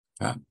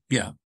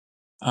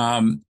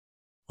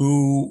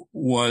 who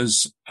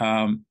was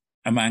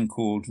a man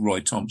called Roy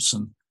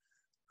Thompson,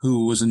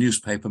 who was a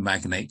newspaper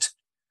magnate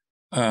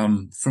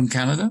from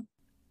Canada,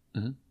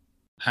 mm-hmm.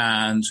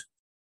 and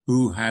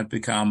who had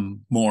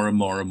become more and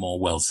more and more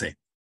wealthy.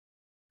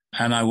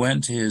 And I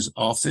went to his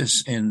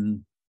office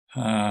in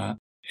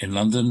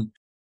London,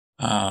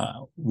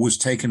 was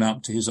taken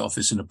up to his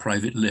office in a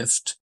private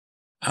lift,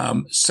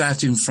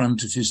 sat in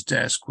front of his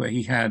desk where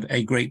he had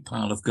a great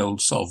pile of gold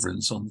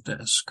sovereigns on the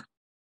desk.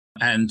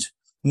 And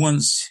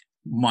once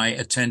my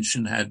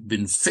attention had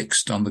been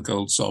fixed on the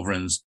gold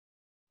sovereigns,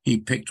 he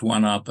picked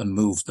one up and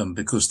moved them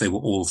because they were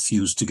all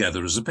fused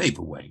together as a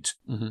paperweight.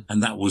 Mm-hmm.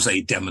 And that was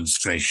a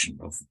demonstration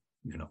of,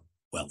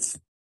 wealth.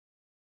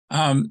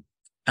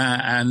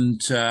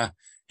 And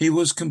he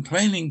was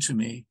complaining to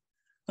me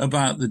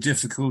about the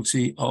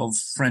difficulty of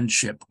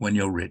friendship when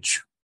you're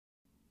rich.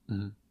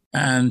 Mm-hmm.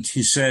 And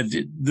he said,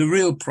 the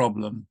real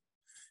problem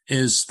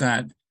is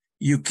that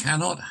you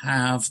cannot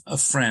have a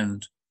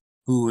friend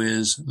who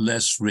is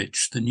less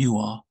rich than you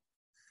are,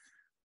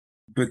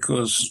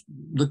 because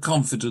the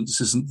confidence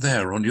isn't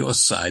there on your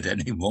side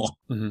anymore.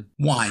 Mm-hmm.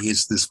 Why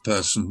is this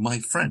person my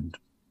friend?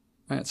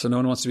 Right, so no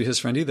one wants to be his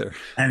friend either.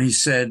 And he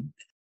said,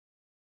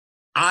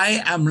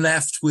 I am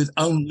left with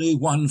only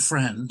one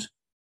friend,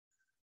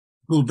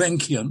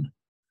 Gulbenkian,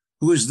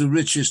 who is the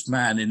richest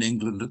man in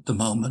England at the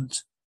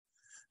moment.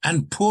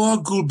 And poor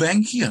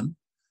Gulbenkian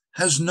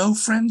has no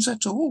friends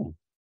at all.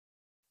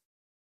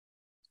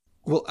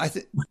 Well, I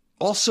think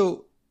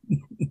also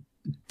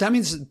that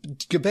means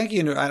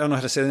Gulbenkian, I don't know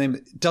how to say the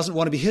name, doesn't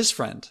want to be his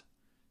friend.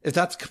 If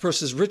that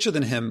person is richer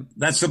than him.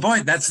 That's the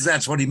point.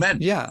 That's what he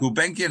meant. Yeah.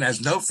 Gulbenkian has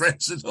no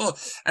friends at all.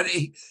 And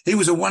he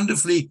was a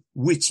wonderfully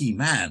witty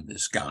man,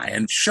 this guy,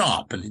 and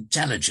sharp and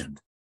intelligent.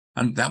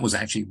 And that was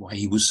actually why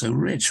he was so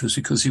rich, was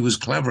because he was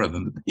cleverer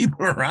than the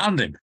people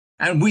around him.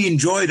 And we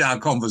enjoyed our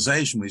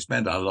conversation. We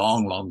spent a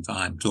long, long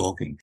time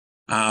talking.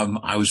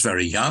 I was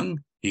very young.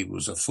 He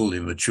was a fully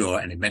mature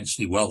and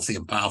immensely wealthy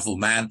and powerful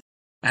man.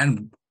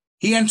 And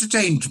he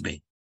entertained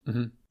me.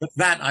 Mm-hmm. But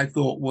that I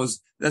thought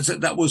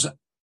that was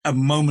a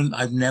moment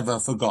I've never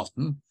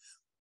forgotten.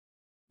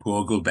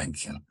 Poor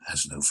Gulbenkian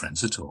has no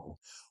friends at all.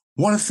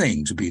 What a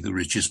thing to be the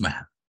richest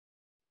man.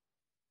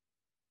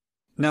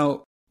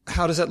 Now,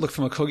 how does that look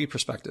from a Kogi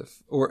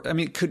perspective? Or, I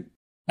mean,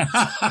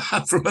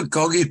 From a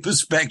Kogi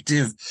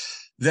perspective,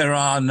 there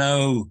are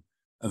no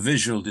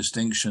visual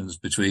distinctions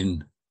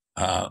between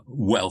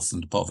wealth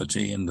and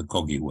poverty in the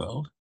Kogi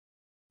world.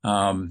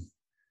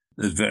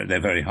 They're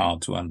very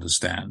hard to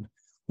understand.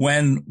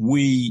 When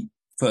we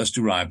first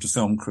arrived, a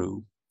film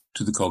crew,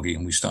 to the Kogi,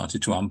 and we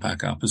started to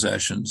unpack our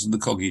possessions, and the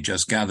Kogi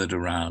just gathered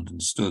around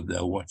and stood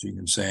there watching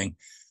and saying,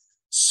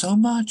 so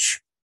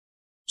much,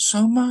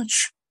 so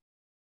much.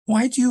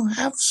 Why do you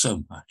have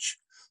so much?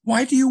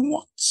 Why do you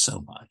want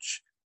so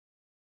much?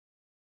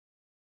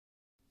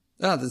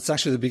 That's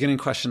actually the beginning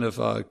question of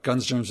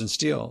Guns, Germs, and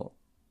Steel.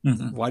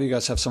 Mm-hmm. Why do you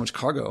guys have so much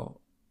cargo?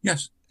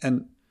 Yes.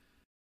 And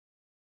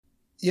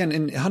yeah, and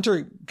in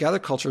hunter-gatherer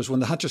cultures,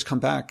 when the hunters come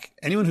back,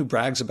 anyone who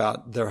brags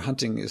about their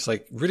hunting is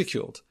like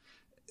ridiculed.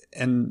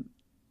 And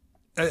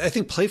I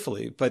think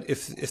playfully, but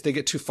if they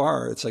get too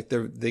far, it's like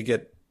they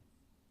get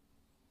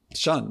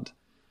shunned.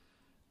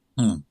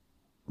 Mm.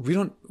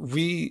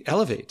 We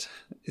elevate.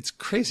 It's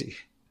crazy.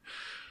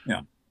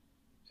 Yeah.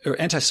 Or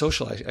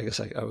antisocial, I guess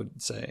I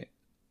would say.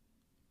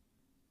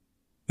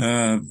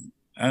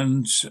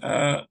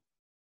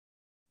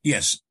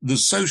 Yes, the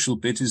social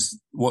bit is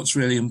what's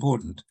really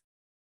important.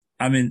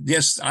 I mean,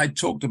 yes, I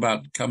talked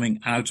about coming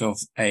out of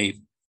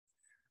an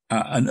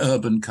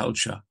urban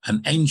culture,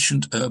 an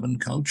ancient urban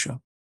culture.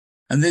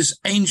 And this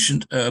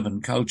ancient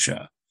urban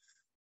culture,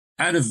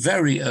 at a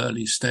very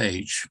early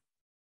stage,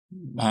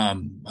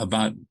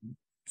 about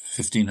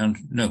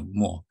 1500, no,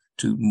 more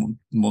than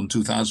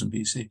 2000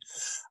 BC,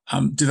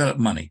 developed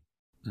money,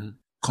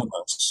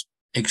 commerce,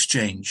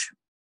 exchange,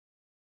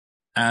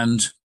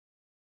 and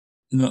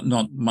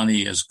not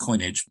money as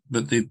coinage,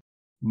 but the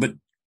but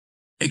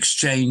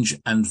exchange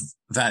and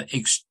that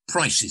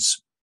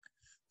prices.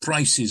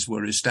 Prices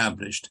were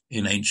established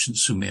in ancient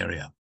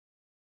Sumeria.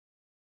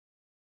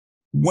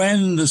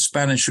 When the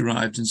Spanish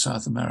arrived in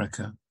South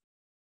America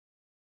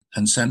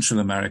and Central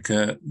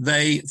America,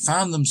 they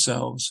found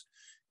themselves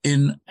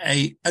in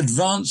an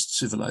advanced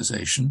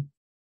civilization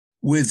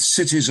with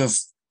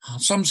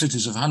some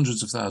cities of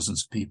hundreds of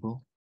thousands of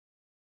people,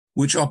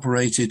 which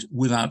operated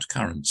without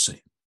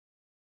currency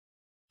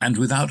and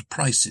without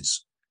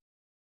prices.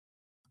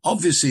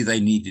 Obviously, they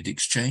needed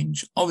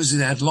exchange. Obviously,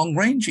 they had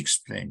long-range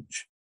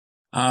exchange.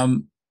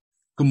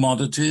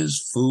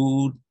 Commodities,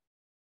 food,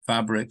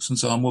 fabrics, and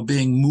so on were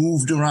being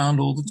moved around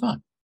all the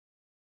time,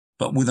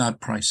 but without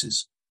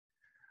prices.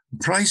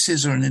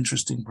 Prices are an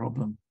interesting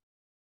problem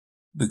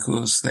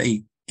because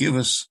they give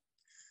us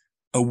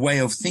a way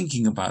of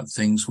thinking about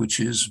things which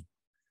is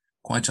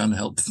quite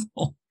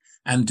unhelpful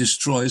and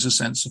destroys a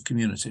sense of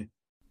community.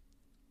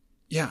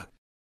 Yeah.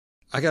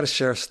 I got to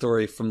share a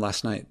story from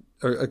last night,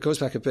 or it goes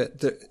back a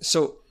bit.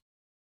 So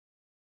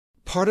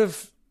part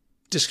of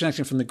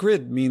disconnecting from the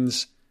grid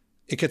means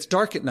it gets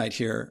dark at night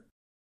here.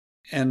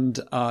 And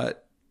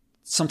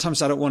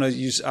sometimes I don't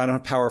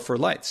have power for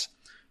lights.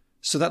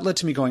 So that led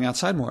to me going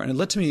outside more, and it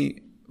led to me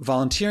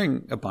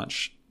volunteering a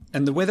bunch.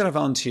 And the way that I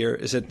volunteer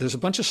is that there's a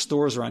bunch of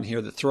stores around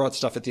here that throw out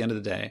stuff at the end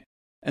of the day.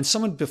 And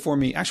someone before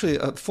me, actually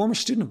a former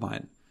student of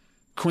mine,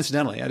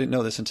 coincidentally, I didn't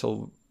know this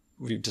until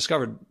we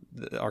discovered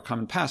our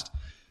common past,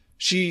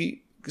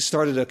 she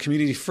started a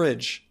community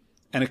fridge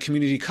and a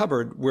community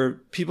cupboard where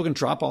people can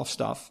drop off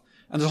stuff.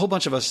 And there's a whole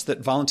bunch of us that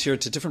volunteer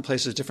to different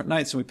places, different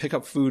nights, and we pick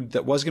up food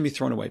that was going to be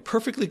thrown away.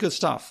 Perfectly good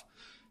stuff.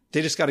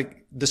 They just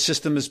the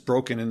system is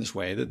broken in this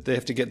way that they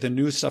have to get the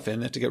new stuff in,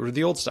 they have to get rid of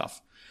the old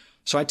stuff.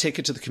 So I take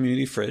it to the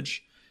community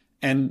fridge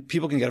and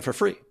people can get it for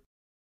free.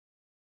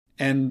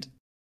 And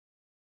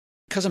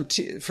because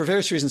for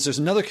various reasons, there's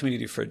another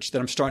community fridge that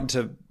I'm starting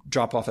to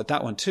drop off at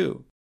that one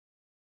too.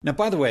 Now,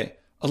 by the way,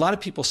 a lot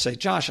of people say,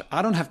 Josh,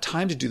 I don't have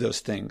time to do those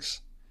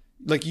things.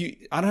 I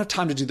don't have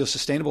time to do those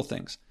sustainable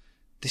things.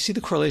 They see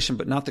the correlation,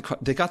 but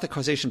they got the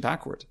causation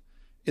backward.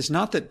 It's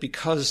not that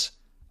because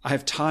I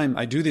have time,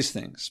 I do these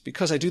things.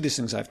 Because I do these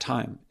things, I have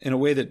time in a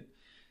way that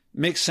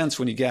makes sense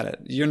when you get it.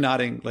 You're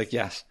nodding like,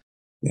 yes.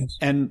 Yes.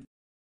 And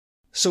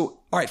so,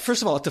 all right,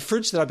 first of all, at the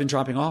fridge that I've been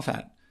dropping off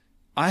at,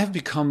 I have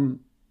become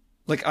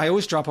I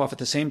always drop off at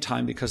the same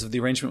time because of the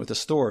arrangement with the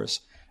stores.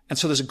 And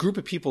so there's a group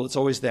of people that's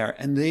always there,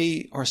 and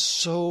they are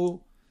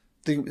so,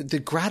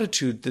 the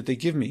gratitude that they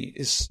give me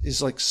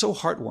is like so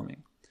heartwarming.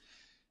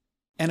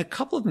 And a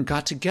couple of them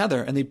got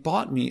together and they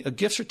bought me a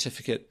gift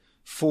certificate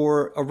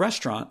for a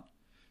restaurant.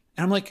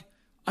 And I'm like,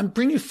 I'm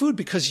bringing you food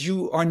because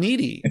you are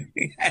needy.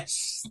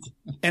 Yes.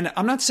 And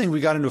I'm not saying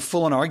we got into a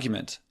full-on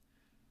argument,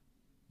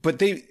 but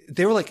they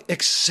were like,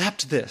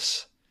 accept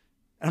this.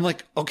 And I'm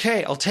like,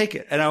 okay, I'll take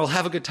it and I will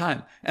have a good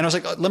time. And I was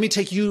like, let me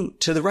take you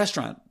to the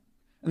restaurant.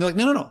 And they're like,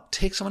 no,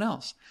 take someone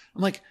else.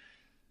 I'm like,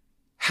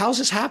 how's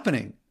this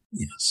happening?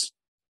 Yes.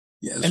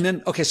 Yes. And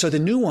then, okay, so the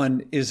new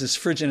one is this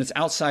fridge and it's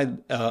outside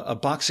a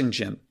boxing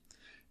gym.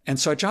 And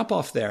so I drop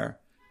off there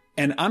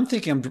and I'm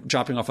thinking I'm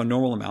dropping off a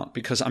normal amount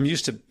because I'm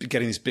used to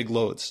getting these big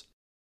loads.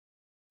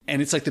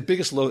 And it's like the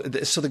biggest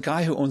load. So the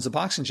guy who owns the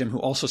boxing gym, who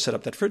also set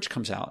up that fridge,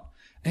 comes out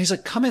and he's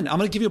like, come in, I'm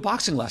going to give you a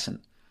boxing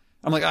lesson.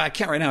 I'm like, I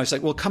can't right now. He's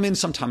like, well, come in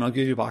sometime and I'll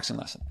give you a boxing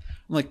lesson.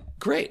 I'm like,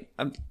 great.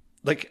 I'm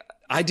like,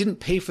 I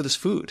didn't pay for this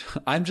food.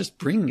 I'm just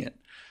bringing it.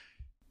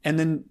 And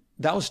then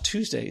that was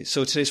Tuesday.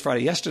 So today's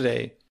Friday.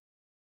 Yesterday,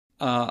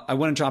 I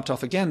went and dropped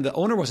off again. The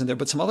owner wasn't there,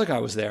 but some other guy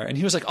was there. And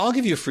he was like, I'll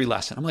give you a free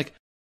lesson. I'm like,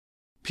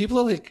 people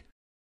are like,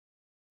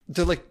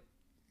 they're like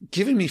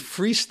giving me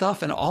free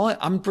stuff and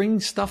I'm bringing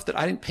stuff that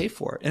I didn't pay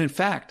for. And in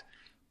fact,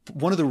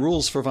 one of the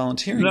rules for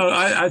volunteering. No,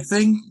 I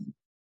think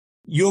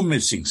you're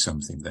missing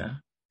something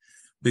there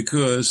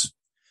because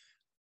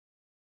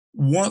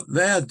what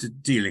they're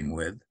dealing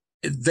with,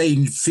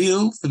 they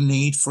feel the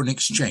need for an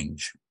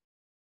exchange.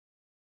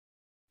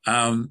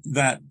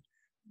 That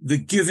the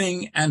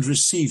giving and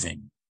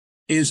receiving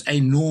is a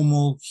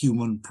normal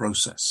human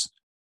process.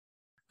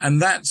 And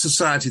that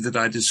society that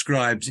I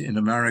described in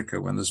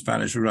America when the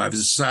Spanish arrived is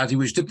a society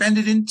which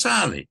depended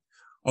entirely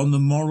on the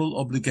moral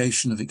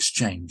obligation of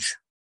exchange.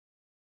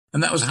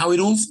 And that was how it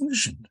all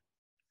functioned.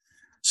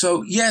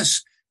 So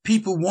yes,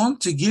 people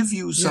want to give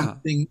you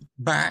something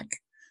back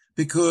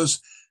because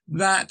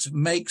that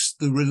makes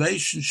the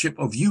relationship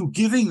of you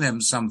giving them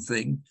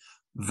something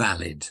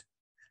valid.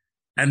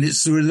 And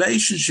it's the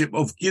relationship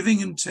of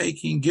giving and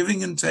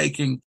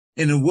taking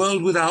in a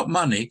world without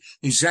money,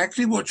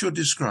 exactly what you're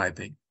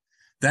describing.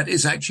 That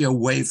is actually a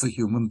way for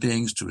human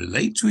beings to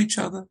relate to each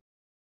other,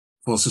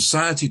 for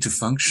society to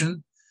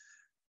function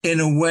in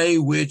a way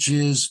which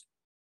is,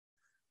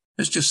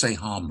 let's just say,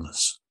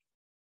 harmless.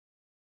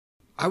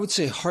 I would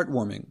say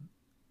heartwarming.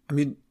 I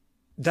mean,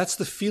 that's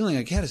the feeling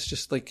I get. It's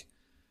just like,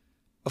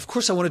 of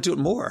course I want to do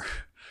it more.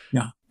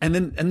 Yeah. And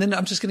then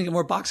I'm just going to get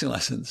more boxing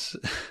lessons.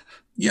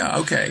 Yeah.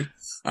 Okay.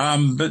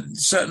 But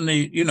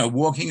certainly,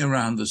 walking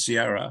around the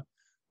Sierra,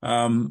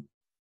 and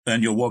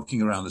you're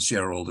walking around the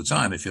Sierra all the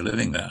time if you're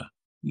living there.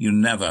 You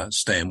never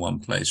stay in one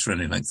place for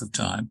any length of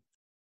time.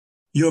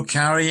 You're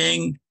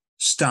carrying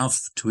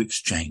stuff to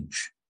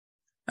exchange.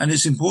 And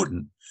it's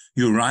important.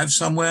 You arrive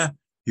somewhere,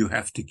 you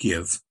have to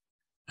give,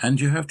 and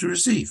you have to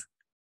receive.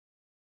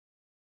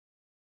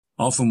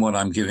 Often what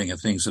I'm giving are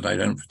things that I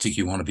don't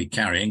particularly want to be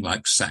carrying,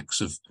 like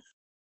sacks of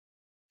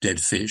dead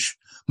fish,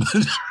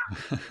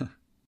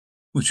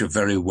 which are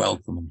very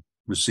welcome and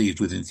received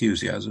with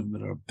enthusiasm,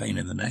 but are a pain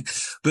in the neck.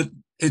 But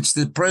it's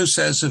the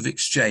process of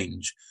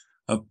exchange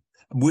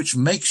which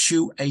makes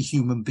you a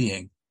human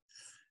being.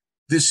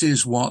 This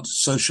is what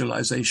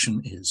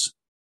socialization is.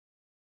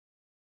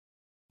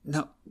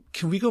 Now,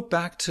 can we go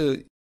back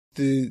to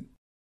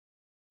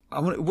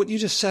what you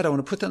just said? I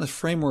want to put that in the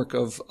framework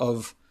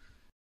of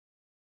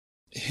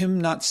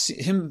him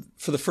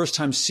for the first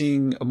time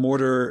seeing a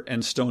mortar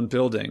and stone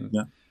building.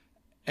 Yeah.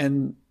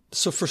 And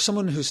so for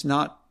someone who's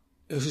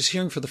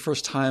hearing for the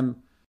first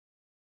time,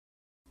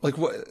 like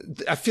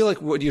I feel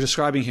like what you're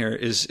describing here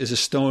is a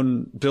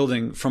stone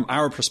building from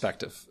our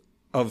perspective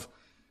of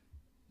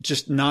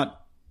just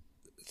not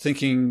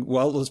thinking,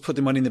 well, let's put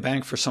the money in the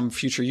bank for some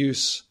future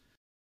use.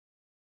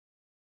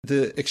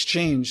 The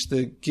exchange,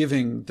 the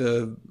giving,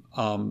 the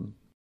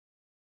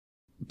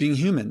being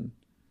human,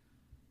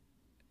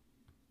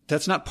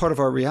 that's not part of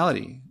our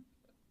reality,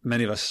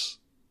 many of us.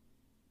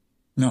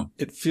 No.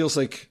 It feels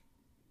like,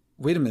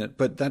 wait a minute,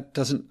 but that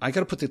doesn't, I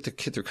got to put the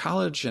kid through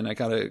college and I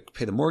got to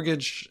pay the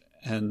mortgage,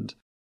 and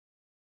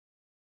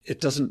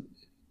it doesn't,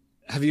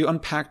 have you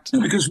unpacked?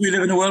 No, because we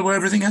live in a world where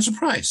everything has a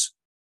price.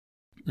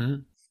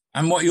 Mm-hmm.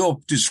 And what you're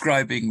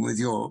describing with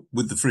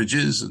the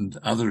fridges and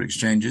other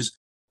exchanges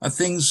are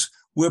things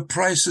where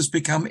prices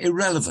become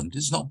irrelevant.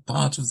 It's not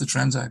part of the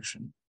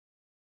transaction.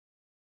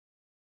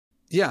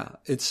 Yeah,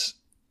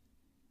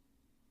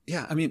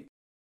 I mean,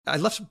 I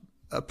left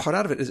a part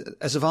out of it.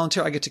 As a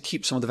volunteer, I get to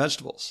keep some of the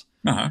vegetables.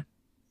 Uh-huh.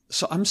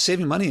 So I'm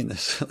saving money in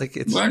this.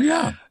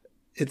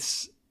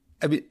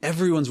 I mean,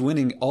 everyone's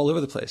winning all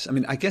over the place. I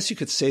mean, I guess you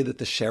could say that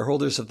the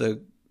shareholders of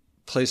the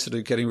place that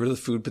are getting rid of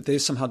the food, but they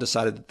somehow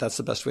decided that that's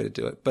the best way to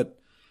do it. But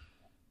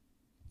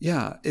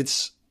yeah,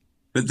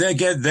 but they're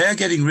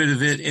getting rid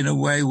of it in a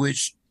way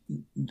which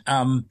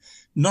not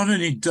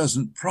only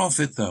doesn't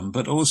profit them,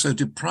 but also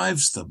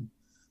deprives them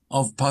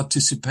of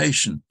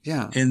participation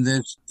in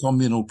this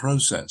communal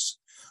process,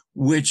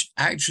 which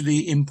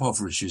actually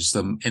impoverishes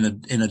them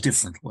in a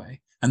different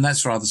way. And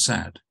that's rather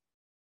sad.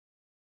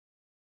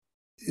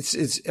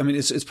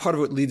 It's part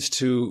of what leads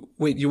to,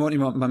 wait, you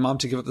want my mom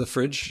to give up the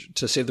fridge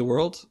to save the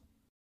world?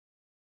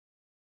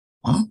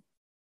 Huh?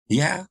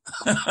 Yeah.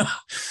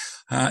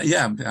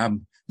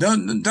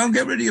 Don't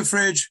get rid of your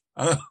fridge.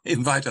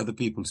 Invite other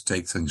people to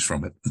take things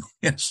from it.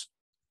 Yes.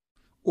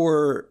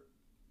 Or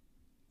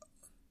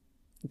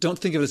don't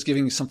think of it as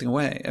giving something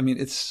away. I mean,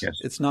 it's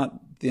not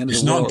the end of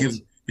the world.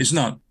 It's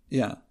not.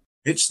 Yeah.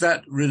 It's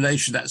that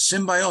that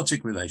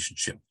symbiotic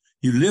relationship.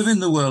 You live in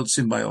the world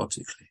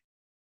symbiotically.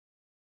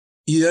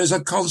 There's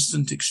a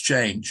constant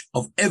exchange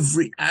of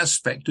every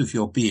aspect of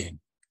your being.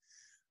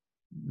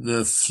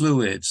 The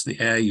fluids, the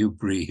air you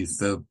breathe,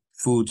 the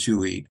foods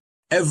you eat,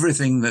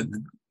 everything that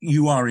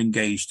you are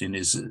engaged in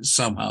is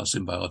somehow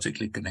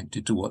symbiotically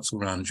connected to what's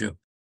around you.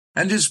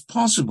 And it's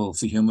possible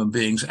for human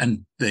beings,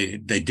 and they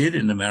did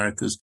in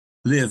Americas,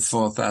 live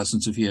for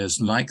thousands of years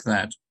like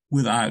that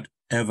without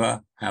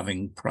ever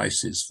having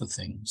prices for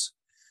things.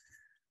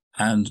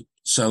 And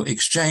so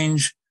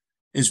exchange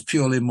is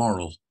purely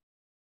moral.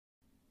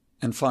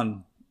 And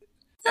fun.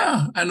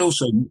 Yeah, and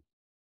also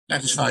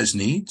satisfies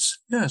needs,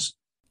 yes.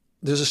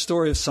 There's a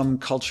story of some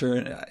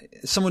culture,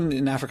 someone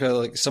in Africa,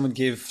 like someone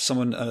gave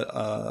someone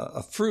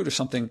a fruit or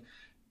something,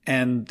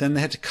 and then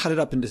they had to cut it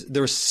up into,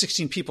 there were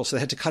 16 people, so they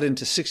had to cut it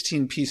into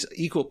 16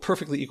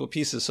 perfectly equal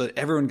pieces so that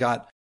everyone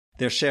got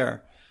their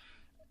share.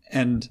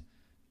 And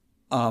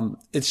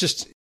it's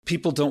just,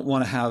 people don't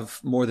want to have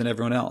more than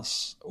everyone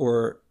else.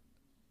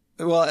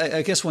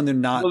 I guess when they're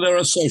not. Well, there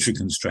are social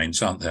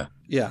constraints, aren't there?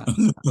 Yeah.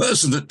 The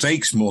person that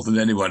takes more than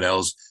anyone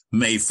else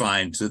may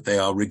find that they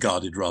are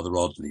regarded rather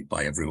oddly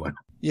by everyone.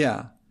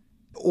 Yeah.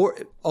 Or,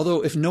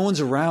 although if no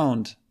one's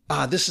around,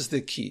 this is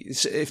the key.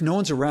 If no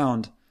one's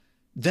around,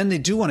 then they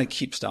do want to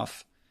keep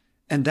stuff.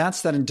 And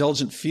that's that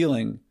indulgent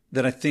feeling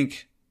that I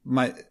think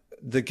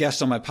the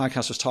guest on my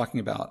podcast was talking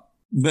about.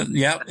 But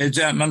yeah,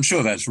 I'm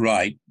sure that's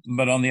right.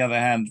 But on the other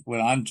hand,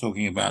 when I'm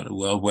talking about a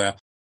world where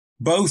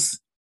both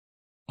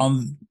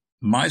on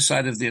my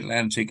side of the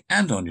Atlantic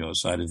and on your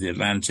side of the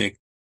Atlantic,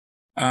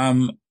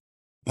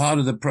 part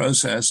of the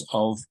process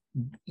of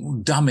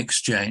dumb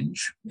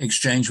exchange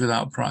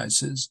without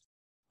prices,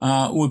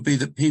 would be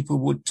that people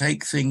would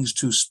take things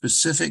to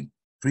specific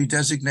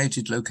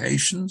predesignated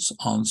locations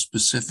on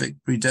specific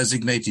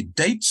predesignated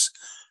dates,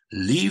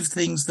 leave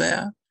things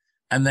there,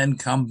 and then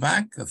come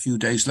back a few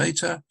days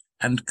later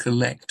and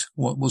collect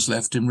what was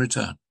left in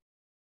return,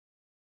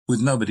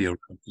 with nobody around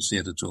to see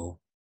it at all.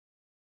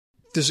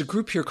 There's a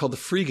group here called the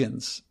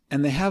Freegans,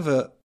 and they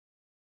have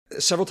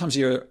several times a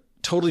year,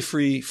 totally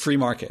free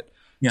market.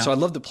 Yeah. So I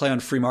love to play on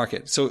free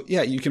market. So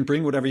yeah, you can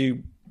bring whatever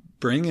you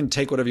bring and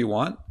take whatever you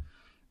want.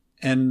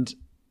 And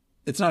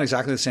it's not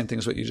exactly the same thing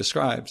as what you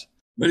described.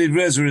 But it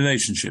bears a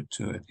relationship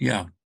to it.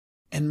 Yeah.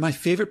 And my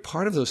favorite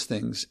part of those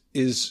things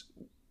is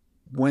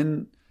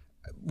when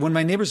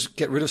my neighbors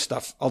get rid of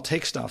stuff, I'll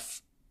take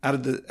stuff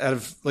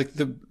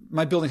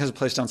my building has a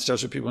place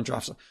downstairs where people can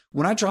drop stuff.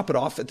 When I drop it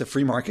off at the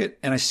free market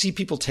and I see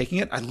people taking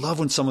it, I love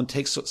when someone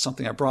takes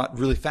something I brought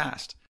really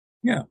fast.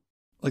 Yeah.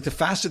 Like the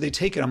faster they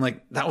take it, I'm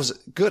like, that was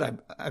good.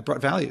 I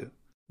brought value.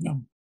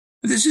 No.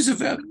 This is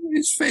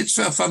it's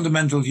a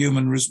fundamental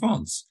human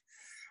response.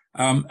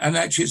 And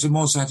actually it's a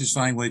more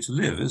satisfying way to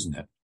live, isn't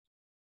it?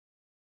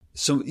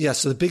 So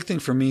the big thing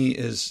for me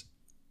is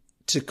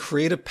to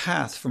create a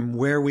path from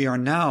where we are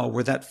now,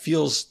 where that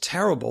feels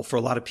terrible for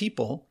a lot of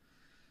people.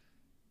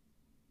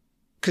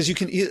 Because you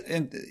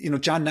can,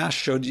 John Nash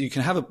showed you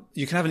can have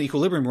an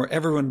equilibrium where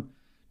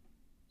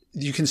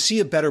you can see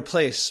a better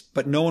place,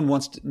 but no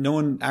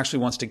one actually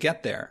wants to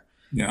get there.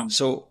 Yeah.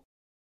 So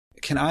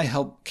can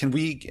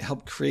we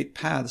help create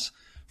paths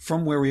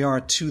from where we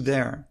are to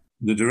there?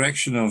 The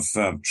direction of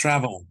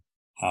travel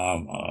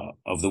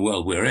of the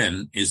world we're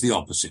in is the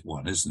opposite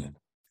one, isn't it?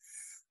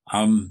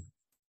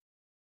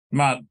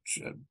 About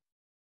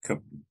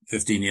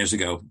 15 years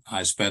ago,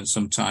 I spent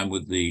some time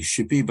with the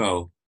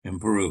Shipibo in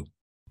Peru.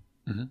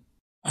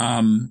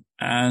 Mm-hmm.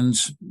 And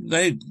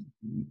they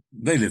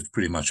lived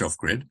pretty much off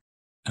grid.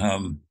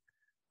 It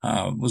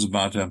was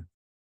about a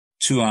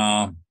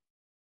 2-hour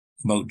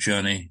boat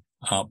journey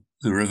up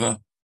the river,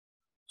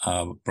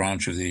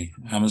 branch of the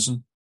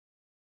Amazon.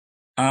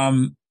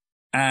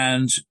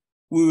 And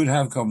we would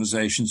have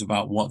conversations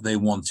about what they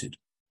wanted.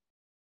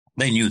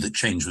 They knew that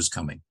change was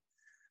coming,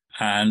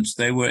 and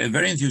they were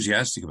very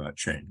enthusiastic about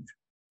change.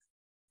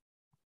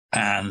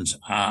 And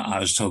I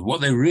was told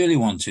what they really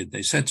wanted.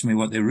 They said to me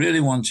what they really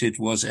wanted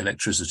was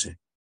electricity.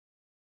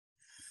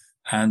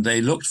 And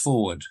they looked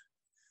forward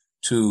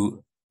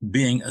to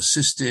being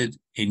assisted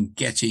in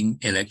getting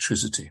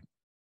electricity.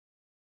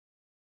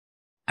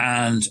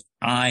 And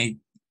I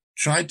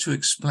tried to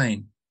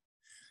explain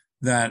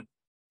that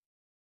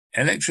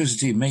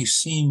electricity may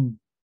seem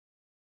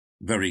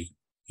very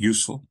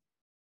useful,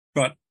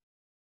 but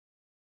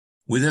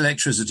with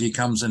electricity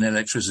comes an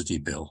electricity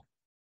bill.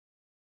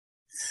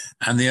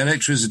 And the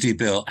electricity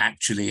bill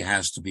actually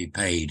has to be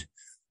paid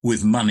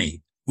with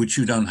money which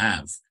you don't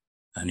have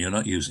and you're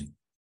not using.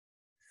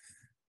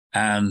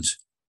 And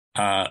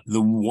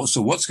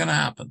so what's going to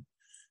happen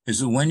is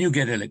that when you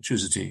get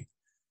electricity,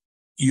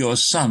 your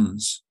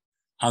sons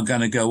are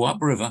going to go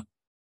upriver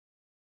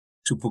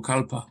to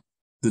Pucallpa,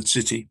 the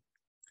city,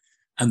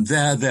 and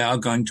there they are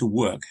going to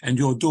work, and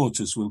your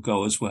daughters will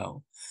go as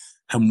well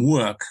and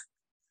work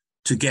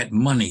to get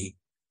money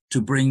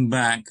to bring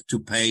back to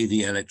pay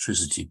the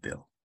electricity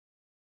bill.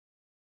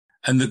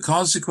 And the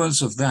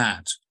consequence of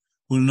that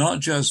will not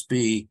just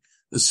be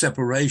the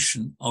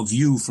separation of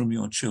you from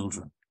your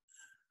children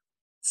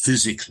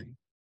physically,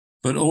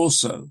 but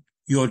also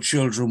your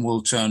children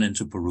will turn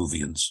into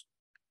Peruvians.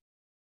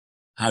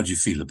 How do you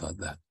feel about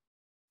that?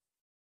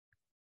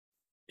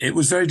 It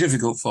was very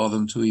difficult for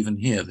them to even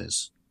hear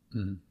this.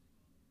 Mm.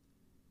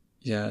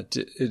 Yeah,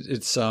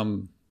 it's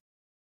have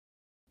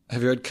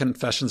you read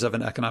Confessions of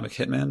an Economic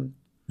Hitman?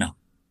 No.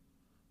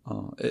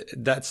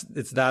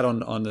 It's that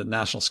on the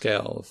national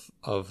scale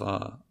of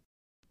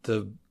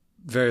the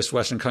various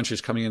Western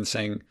countries coming in and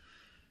saying,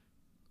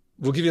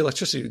 we'll give you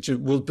electricity,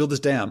 we'll build this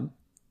dam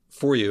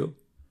for you.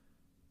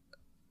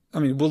 I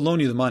mean, we'll loan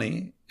you the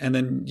money and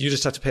then you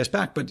just have to pay us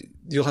back, but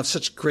you'll have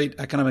such great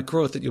economic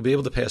growth that you'll be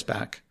able to pay us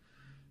back.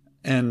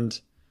 And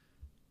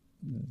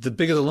the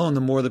bigger the loan,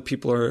 the more the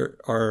people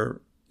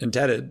are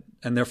indebted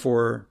and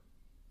therefore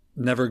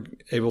never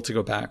able to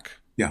go back.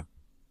 Yeah.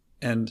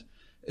 And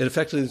it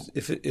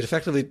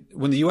effectively,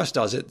 when the U.S.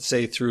 does it,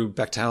 say through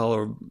Bechtel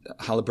or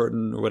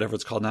Halliburton or whatever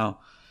it's called now,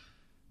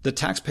 the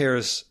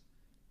taxpayers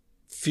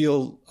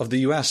of the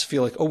U.S.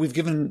 feel like, oh, we've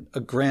given a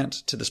grant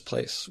to this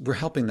place. We're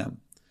helping them.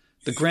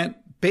 The grant,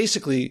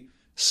 basically,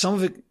 some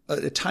of it,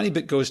 a tiny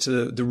bit goes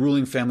to the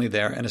ruling family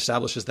there and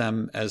establishes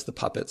them as the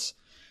puppets.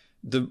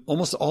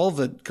 Almost all of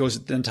it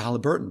goes then to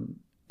Halliburton.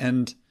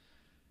 And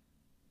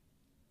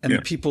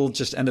the people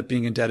just end up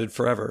being indebted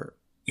forever.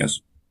 Yes.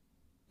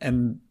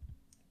 And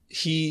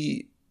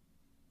he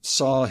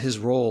saw his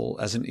role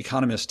as an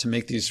economist to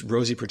make these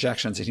rosy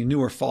projections that he knew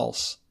were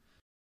false.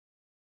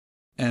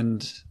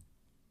 And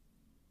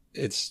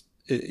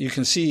you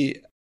can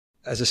see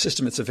as a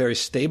system, it's a very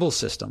stable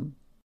system.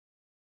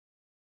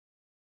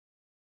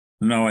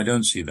 No, I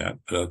don't see that,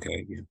 but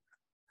okay. Yeah.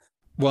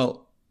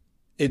 Well,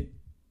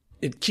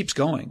 it keeps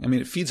going. I mean,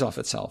 it feeds off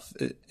itself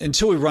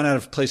until we run out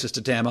of places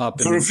to dam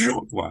up. For a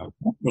short while,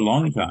 not for a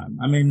long time.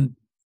 I mean,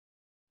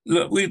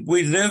 look,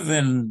 we live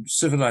in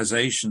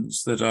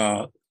civilizations that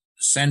are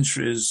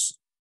centuries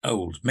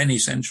old, many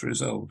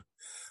centuries old.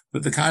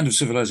 But the kind of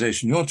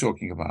civilization you're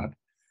talking about,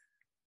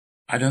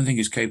 I don't think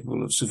is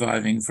capable of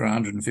surviving for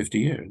 150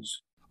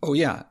 years. Oh,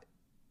 yeah.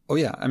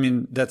 I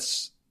mean,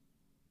 that's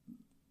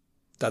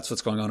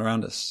what's going on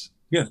around us.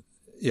 Yeah.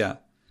 Yeah.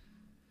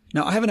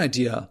 Now, I have an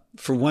idea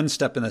for one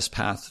step in this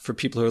path for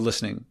people who are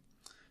listening,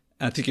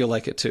 and I think you'll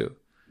like it too,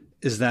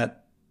 is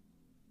that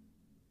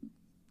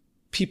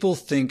people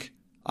think,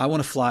 I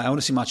want to fly, I want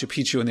to see Machu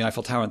Picchu and the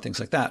Eiffel Tower and things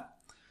like that.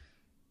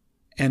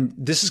 And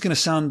this is going to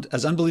sound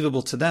as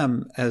unbelievable to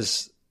them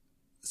as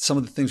some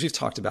of the things we've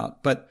talked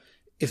about. But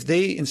if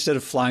they, instead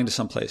of flying to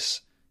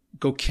someplace,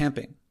 go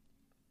camping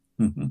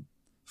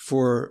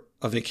for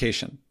a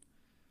vacation,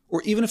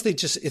 or even if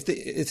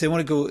they want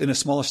to go in a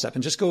smaller step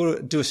and just go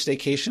do a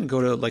staycation,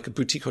 go to like a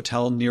boutique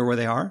hotel near where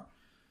they are,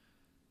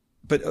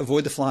 but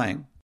avoid the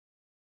flying,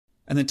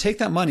 and then take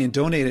that money and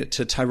donate it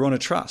to Tyrona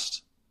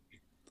Trust.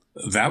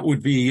 That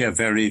would be a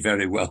very,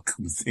 very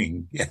welcome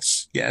thing.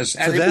 Yes, yes.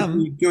 And for them, it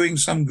would be doing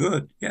some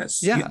good.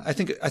 Yes. Yeah, yeah. I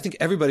think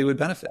everybody would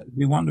benefit. It'd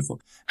be wonderful.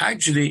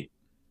 Actually,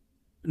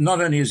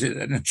 not only is it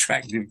an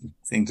attractive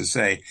thing to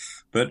say,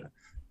 but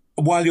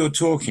while you're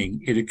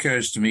talking, it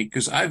occurs to me,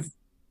 because I've,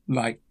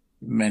 like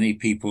many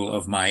people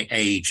of my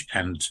age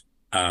and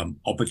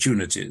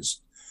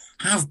opportunities,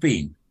 have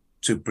been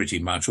to pretty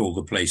much all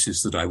the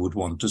places that I would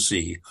want to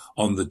see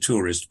on the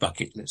tourist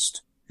bucket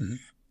list.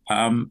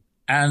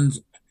 And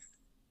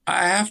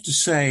I have to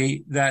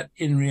say that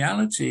in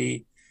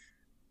reality,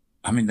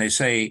 I mean, they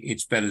say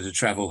it's better to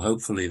travel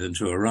hopefully than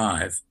to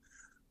arrive.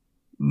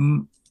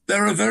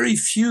 There are very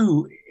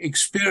few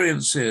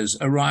experiences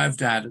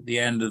arrived at the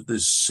end of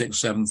this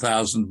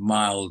 7,000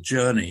 mile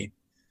journey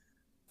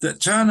that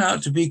turn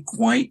out to be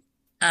quite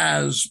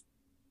as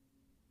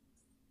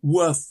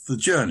worth the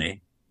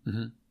journey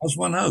as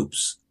one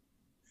hopes.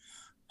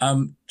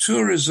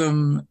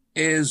 Tourism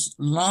is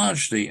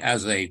largely,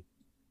 as a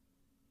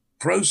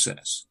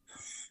process,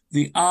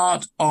 the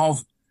art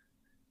of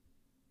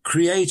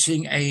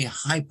creating a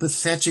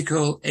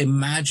hypothetical,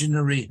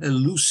 imaginary,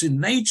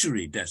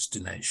 hallucinatory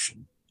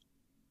destination,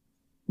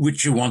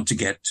 which you want to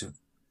get to,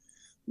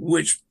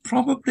 which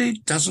probably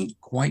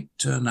doesn't quite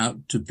turn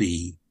out to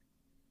be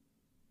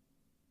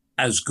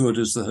as good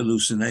as the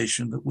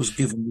hallucination that was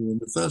given you in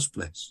the first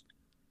place.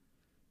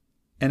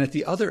 And at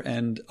the other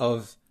end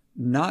of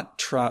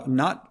not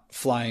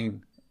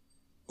flying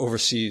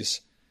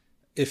overseas,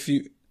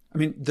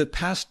 the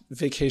past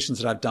vacations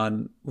that I've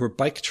done were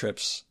bike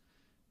trips,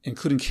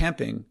 including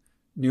camping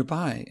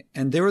nearby.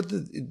 And they were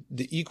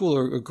the equal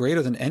or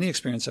greater than any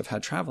experience I've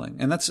had traveling.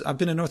 And I've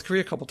been in North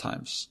Korea a couple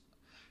times.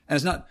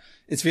 And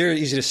it's very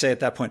easy to say at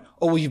that point,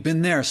 oh, well, you've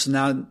been there. So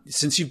now,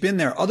 since you've been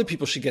there, other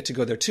people should get to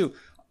go there too.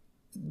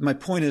 My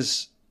point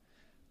is,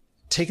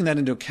 taking that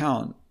into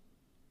account,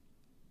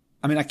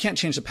 I mean, I can't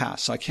change the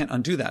past, so I can't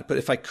undo that. But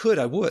if I could,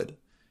 I would,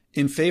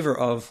 in favor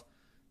of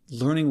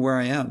learning where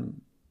I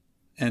am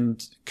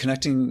and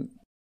connecting,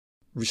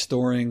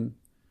 restoring.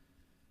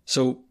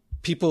 So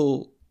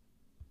people,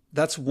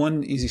 that's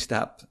one easy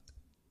step,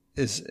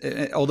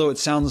 although it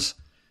sounds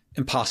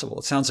impossible.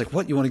 It sounds like,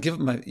 what, you want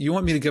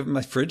me to give up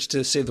my fridge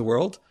to save the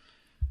world?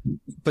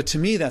 But to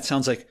me, that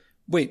sounds like,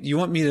 wait, you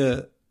want me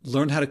to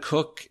learn how to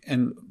cook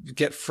and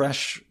get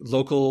fresh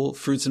local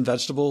fruits and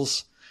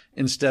vegetables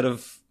instead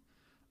of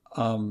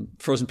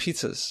frozen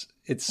pizzas?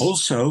 It's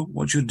also,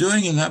 what you're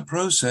doing in that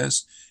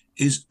process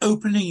is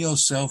opening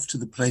yourself to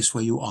the place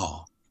where you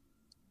are.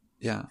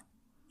 Yeah.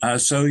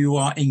 So you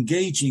are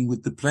engaging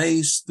with the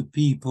place, the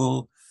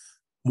people,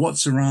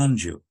 what's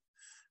around you.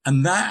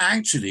 And that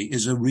actually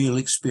is a real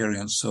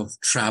experience of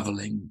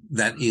traveling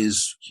that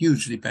is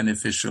hugely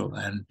beneficial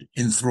and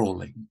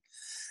enthralling.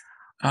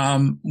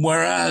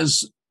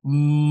 Whereas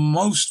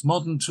most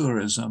modern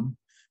tourism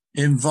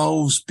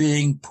involves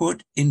being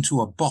put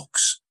into a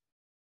box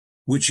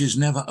which is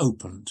never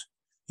opened.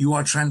 You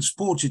are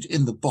transported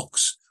in the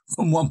box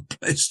from one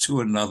place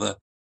to another.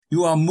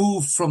 You are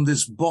moved from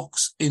this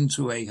box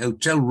into a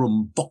hotel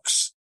room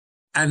box,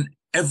 and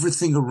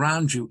everything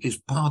around you is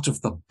part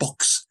of the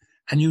box,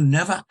 and you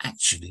never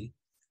actually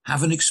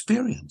have an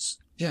experience.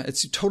 Yeah,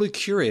 it's totally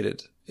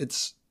curated.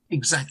 It's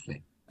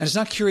exactly. And it's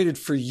not curated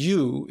for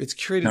you. It's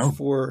curated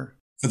for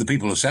the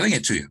people who are selling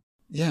it to you.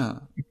 Yeah.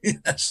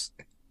 Yes.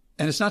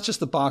 And it's not just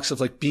the box of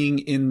like being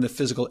in the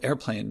physical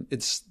airplane.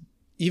 It's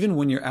even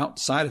when you're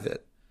outside of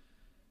it,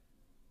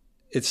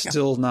 it's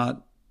still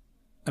not,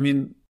 I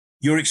mean.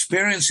 Your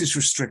experience is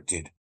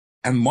restricted.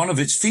 And one of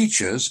its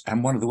features,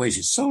 and one of the ways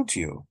it's sold to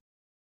you,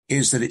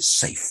 is that it's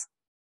safe.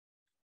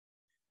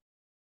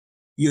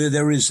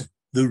 There is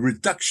the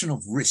reduction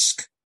of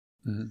risk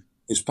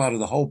is part of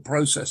the whole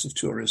process of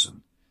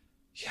tourism.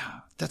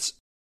 Yeah, that's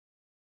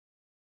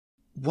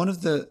one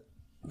of the,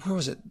 where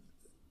was it?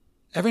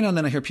 Every now and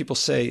then I hear people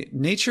say,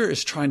 nature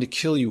is trying to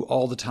kill you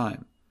all the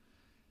time.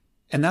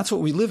 And that's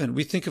what we live in.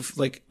 We think of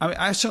like,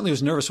 I certainly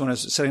was nervous when I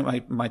was setting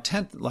up my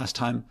tent last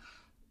time.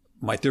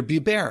 Might there be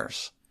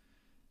bears?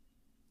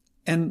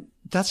 And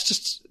that's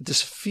just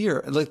this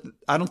fear. Like,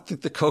 I don't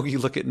think the Kogi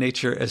look at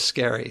nature as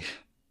scary.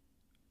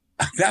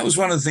 That was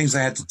one of the things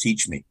they had to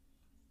teach me.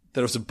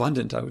 That it was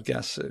abundant, I would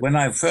guess. When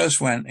I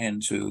first went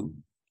into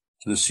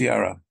the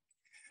Sierra,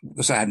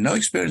 because I had no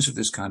experience of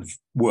this kind of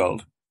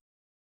world,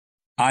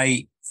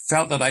 I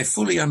felt that I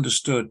fully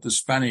understood the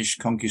Spanish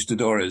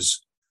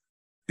conquistadores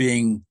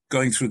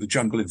going through the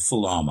jungle in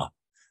full armor.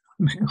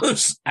 It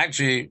was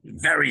actually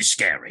very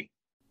scary,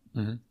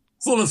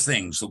 full of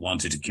things that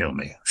wanted to kill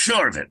me,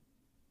 sure of it.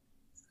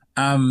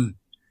 And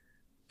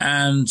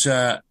And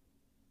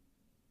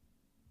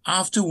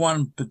after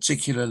one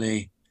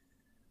particularly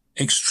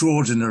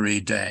extraordinary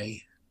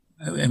day,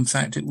 in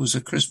fact, it was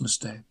a Christmas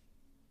day,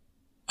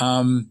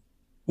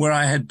 where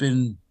I had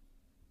been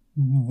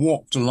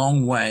walked a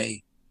long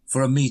way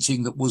for a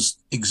meeting that was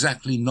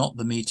exactly not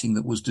the meeting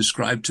that was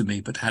described to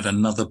me, but had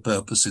another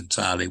purpose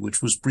entirely,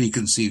 which was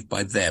preconceived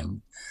by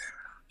them,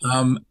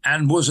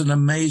 and was an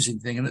amazing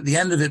thing. And at the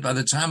end of it, by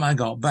the time I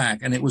got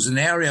back, and it was an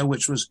area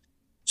which was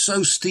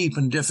so steep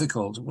and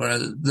difficult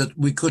that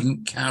we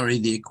couldn't carry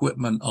the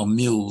equipment on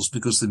mules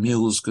because the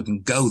mules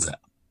couldn't go there.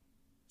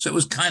 So it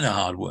was kind of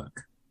hard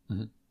work.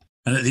 Mm-hmm.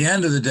 And at the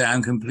end of the day,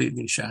 I'm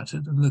completely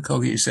shattered. And the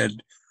Kogis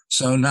said,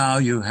 so now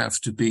you have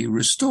to be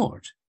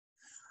restored.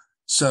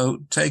 So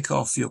take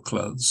off your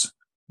clothes,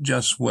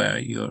 just wear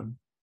your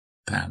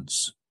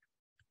pants,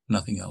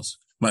 nothing else.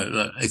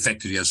 Well,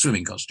 effectively a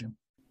swimming costume.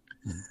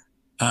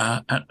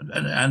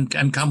 Mm-hmm.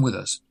 And come with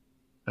us.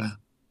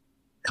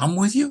 Come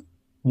with you?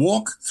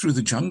 Walk through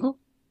the jungle?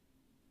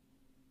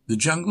 The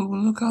jungle will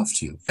look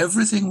after you.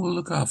 Everything will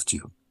look after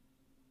you.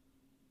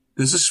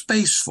 There's a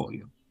space for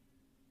you.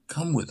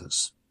 Come with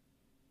us.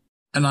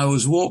 And I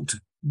was walked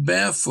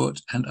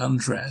barefoot and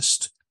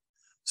undressed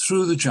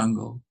through the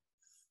jungle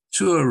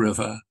to a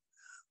river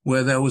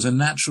where there was a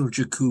natural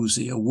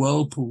jacuzzi, a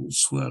whirlpool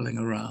swirling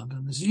around.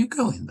 And I said, you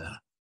go in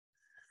there.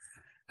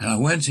 And I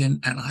went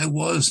in and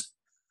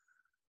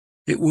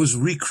it was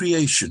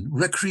recreation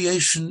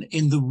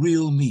in the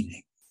real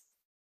meaning.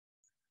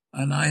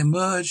 And I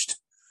emerged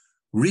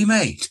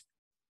remade.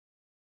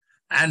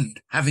 And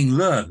having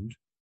learned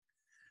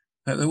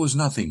that there was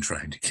nothing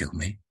trying to kill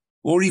me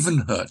or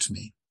even hurt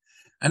me.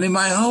 And in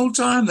my whole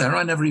time there,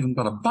 I never even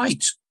got a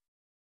bite.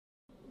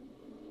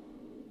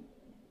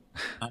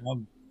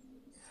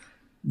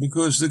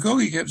 Because the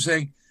Kogi kept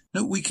saying,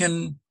 no, we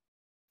can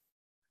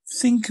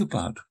think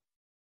about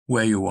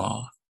where you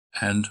are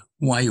and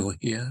why you're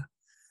here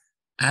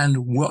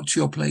and what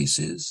your place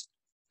is,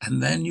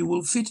 and then you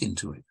will fit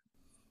into it.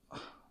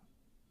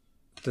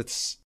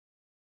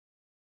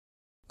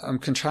 I'm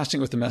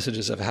contrasting with the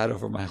messages I've had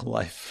over my whole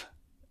life.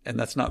 And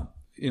that's not,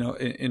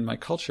 in my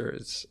culture,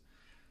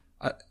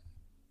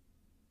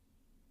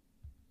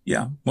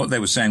 Yeah, what they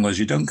were saying was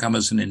you don't come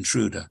as an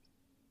intruder.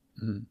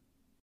 Mm.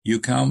 You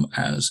come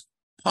as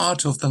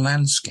part of the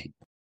landscape.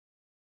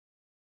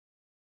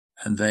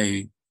 And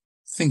they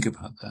think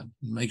about that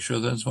and make sure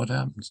that's what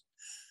happens.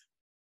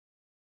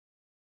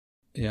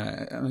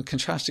 Yeah, I'm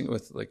contrasting it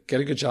with get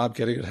a good job,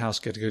 get a good house,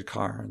 get a good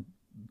car, and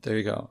there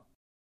you go.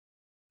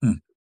 Hmm.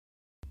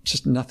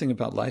 Just nothing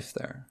about life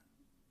there.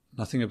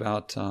 Nothing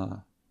about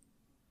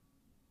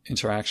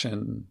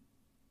interaction.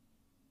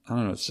 I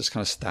don't know, it's just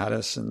kind of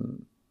status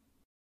and...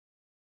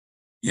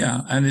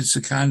 Yeah, and it's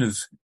a kind of,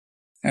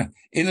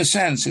 in a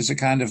sense, it's a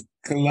kind of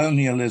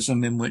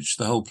colonialism in which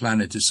the whole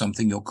planet is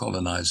something you're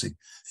colonizing.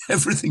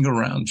 Everything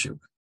around you,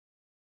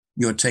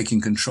 you're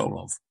taking control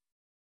of.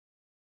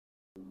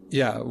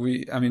 Yeah,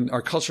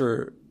 our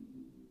culture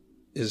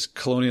is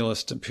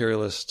colonialist,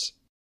 imperialist,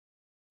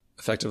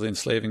 effectively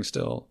enslaving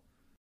still.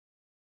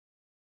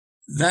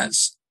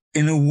 That's,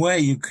 in a way,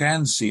 you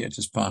can see it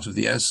as part of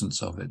the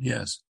essence of it,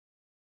 yes.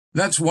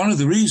 That's one of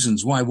the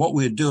reasons why what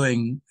we're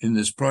doing in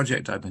this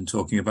project I've been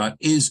talking about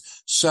is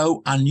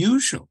so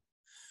unusual,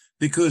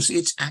 because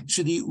it's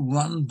actually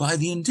run by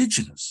the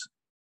indigenous.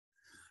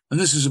 And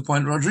this is a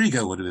point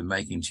Rodrigo would have been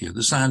making to you,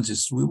 the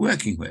scientists we're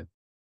working with,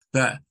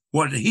 that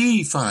what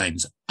he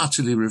finds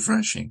utterly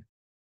refreshing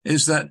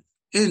is that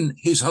in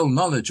his whole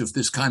knowledge of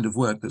this kind of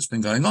work that's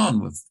been going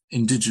on with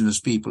indigenous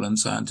people and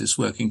scientists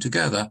working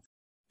together,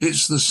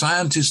 it's the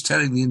scientists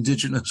telling the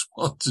indigenous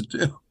what to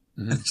do.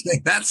 Mm-hmm. And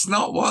saying, that's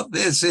not what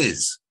this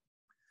is.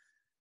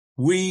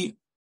 We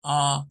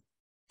are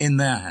in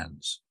their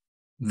hands.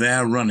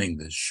 They're running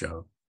this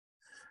show.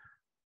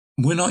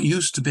 We're not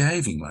used to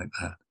behaving like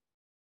that.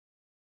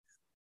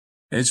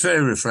 It's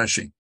very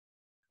refreshing.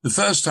 The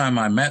first time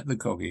I met the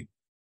Kogi,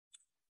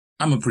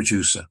 I'm a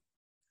producer.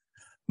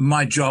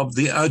 My job,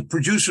 the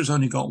producer's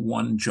only got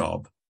one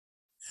job.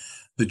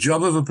 The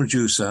job of a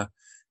producer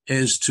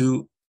is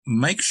to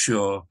make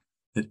sure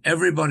that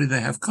everybody they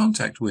have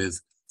contact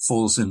with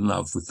falls in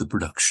love with the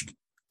production,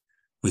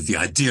 with the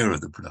idea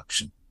of the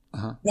production.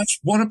 Uh-huh. That's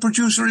what a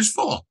producer is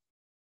for,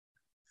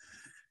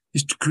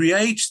 is to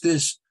create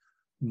this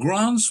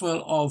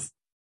groundswell of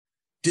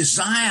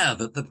desire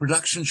that the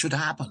production should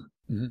happen.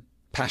 Mm-hmm.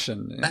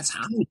 Passion. Yeah. That's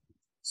how it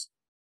is.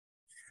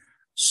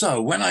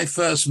 So when I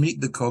first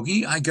meet the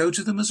Kogi, I go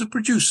to them as a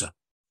producer.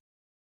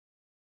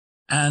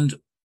 And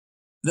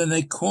then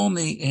they call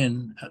me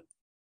in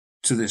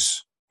to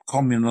this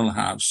communal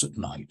house at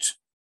night.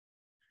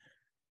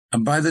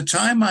 And by the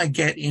time I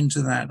get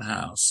into that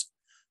house,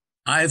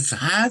 I've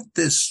had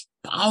this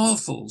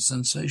powerful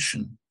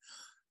sensation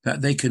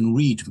that they can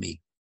read me,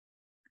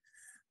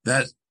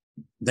 that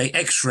they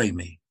X-ray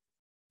me,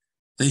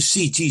 they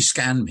CT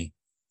scan me,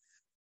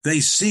 they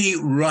see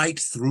right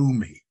through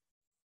me.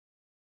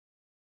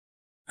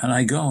 And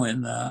I go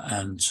in there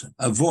and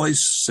a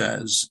voice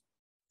says,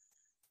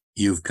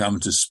 you've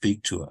come to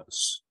speak to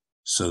us,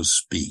 so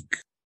speak.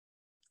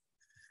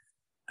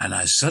 And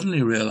I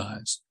suddenly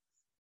realized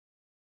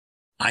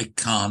I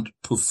can't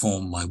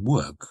perform my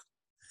work.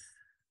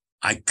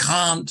 I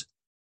can't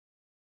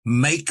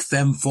make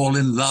them fall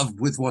in love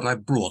with what I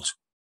brought.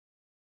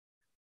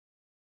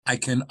 I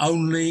can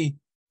only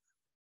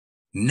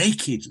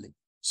nakedly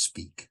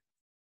speak.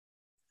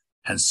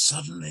 And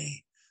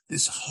suddenly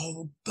this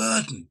whole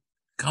burden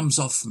comes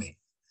off me.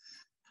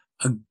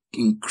 An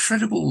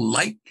incredible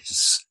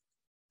lightness.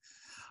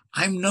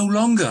 I'm no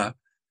longer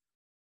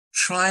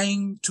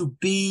trying to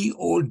be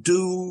or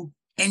do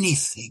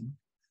anything.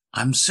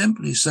 I'm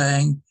simply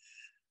saying,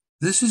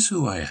 this is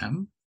who I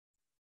am.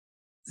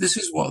 This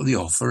is what the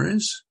offer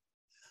is.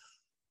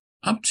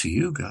 Up to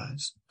you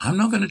guys. I'm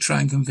not going to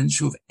try and convince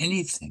you of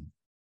anything.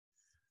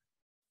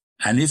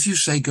 And if you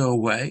say go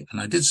away,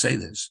 and I did say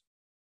this,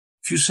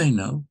 if you say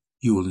no,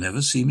 you will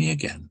never see me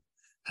again.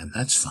 And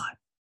that's fine.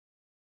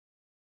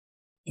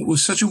 It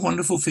was such a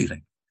wonderful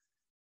feeling.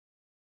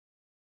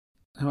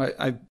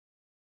 I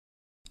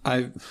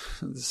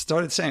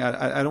started saying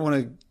I don't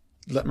want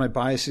to let my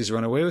biases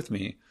run away with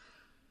me,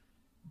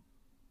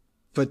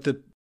 but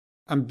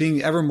I'm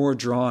being ever more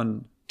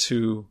drawn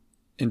to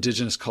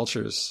indigenous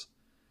cultures,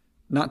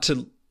 not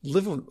to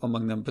live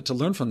among them, but to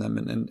learn from them.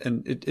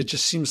 And it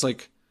just seems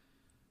like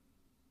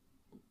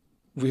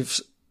we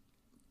have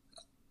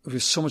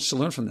so much to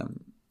learn from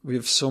them. We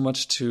have so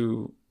much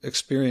to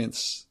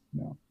experience.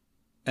 Yeah.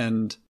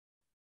 And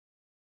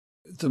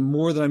the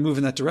more that I move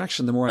in that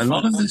direction, the more a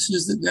lot of this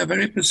is that they're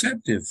very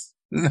perceptive.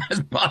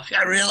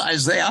 I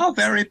realize they are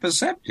very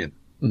perceptive.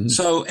 Mm-hmm.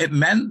 So it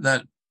meant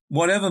that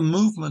whatever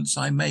movements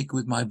I make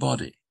with my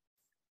body,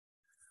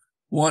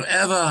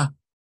 whatever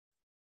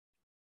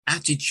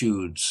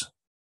attitudes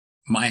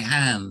my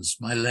hands,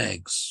 my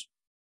legs,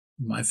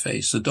 my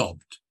face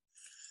adopt,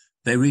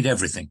 they read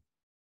everything.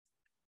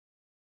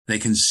 They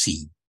can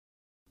see.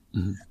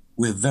 Mm-hmm.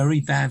 We're very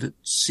bad at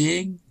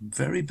seeing,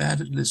 very bad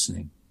at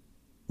listening.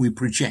 We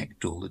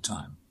project all the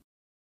time.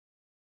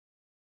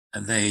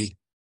 And they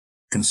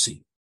can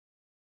see.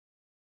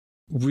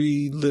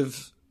 We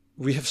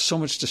have so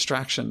much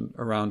distraction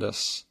around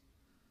us.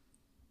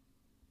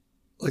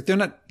 Like, they're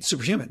not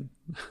superhuman.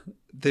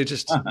 They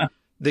just,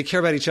 they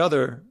care about each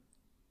other,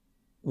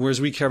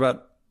 whereas we care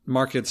about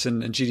markets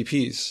and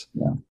GDPs.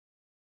 Yeah.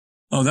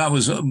 Oh, that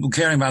was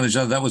caring about each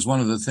other. That was one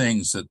of the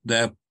things that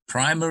their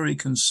primary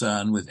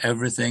concern with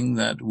everything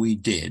that we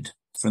did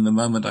from the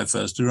moment I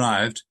first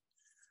arrived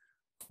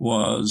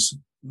was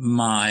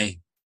my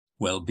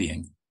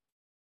well-being.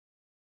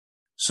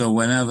 So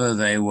whenever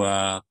they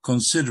were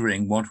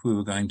considering what we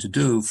were going to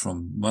do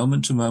from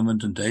moment to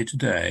moment and day to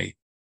day,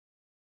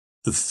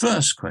 the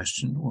first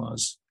question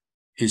was,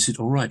 is it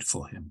all right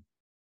for him?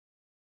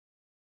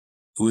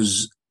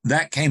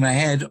 That came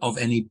ahead of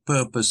any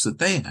purpose that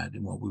they had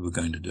in what we were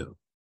going to do.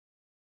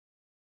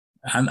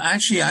 And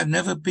actually, I've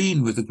never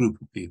been with a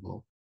group of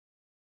people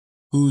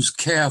whose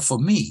care for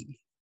me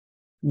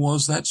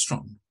was that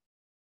strong.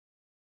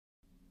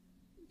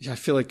 Yeah, I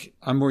feel like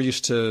I'm more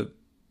used to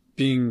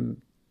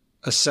being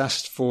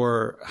assessed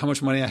for how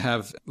much money I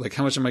have, like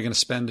how much am I going to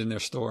spend in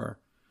their store?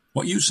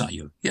 What use are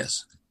you?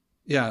 Yes.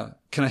 Yeah.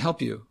 Can I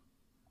help you?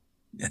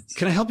 Yes.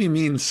 Can I help you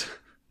means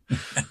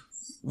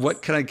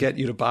what can I get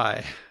you to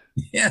buy?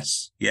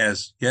 Yes,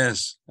 yes,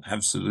 yes,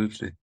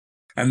 absolutely.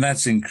 And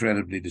that's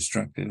incredibly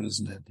destructive,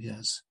 isn't it?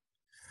 Yes.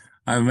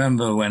 I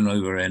remember when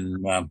we were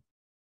in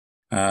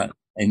the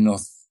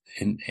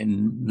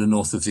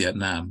north of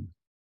Vietnam,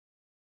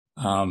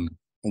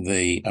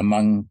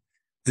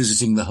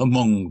 visiting the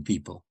Hmong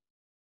people.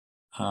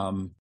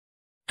 And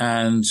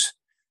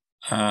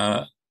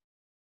the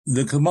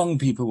Hmong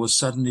people were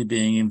suddenly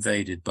being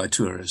invaded by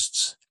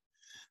tourists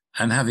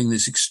and having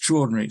this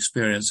extraordinary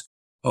experience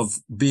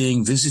of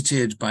being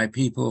visited by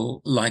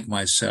people like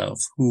myself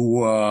who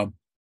were,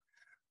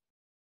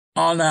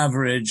 on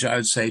average, I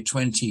would say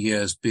 20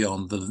 years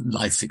beyond the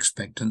life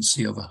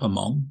expectancy of a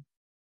Hmong.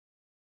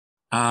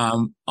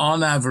 On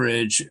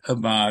average,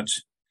 about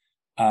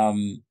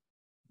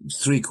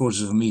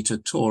 3/4 of a meter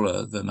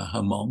taller than a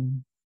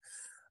Hmong.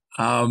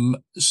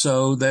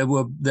 So there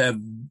were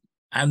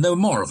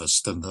more of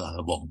us than the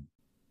Hmong.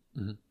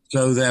 Mm-hmm.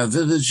 So their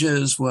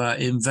villages were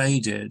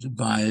invaded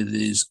by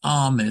these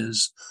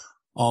armies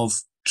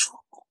of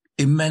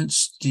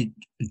immensely,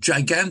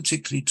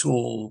 gigantically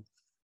tall,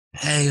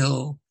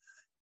 pale,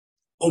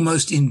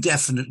 almost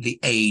indefinitely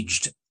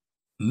aged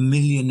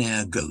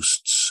millionaire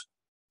ghosts.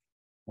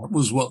 That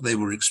was what they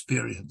were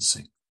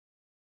experiencing.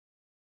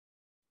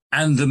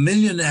 And the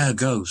millionaire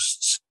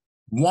ghosts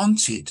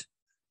wanted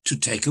to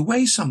take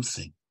away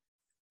something,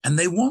 and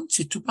they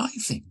wanted to buy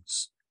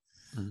things.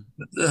 Mm.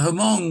 The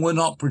Hmong were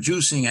not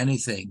producing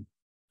anything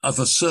of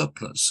a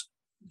surplus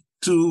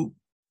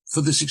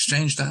for this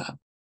exchange to happen.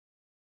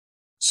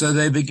 So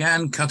they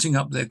began cutting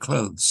up their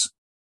clothes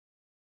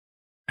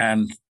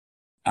and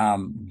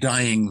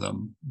dyeing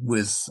them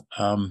with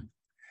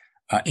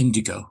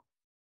indigo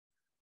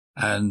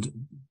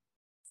and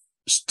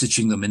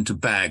stitching them into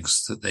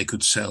bags that they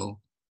could sell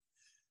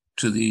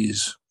to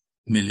these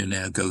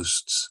millionaire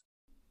ghosts.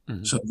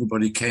 Mm-hmm. So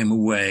everybody came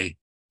away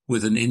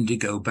with an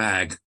indigo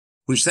bag,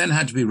 which then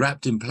had to be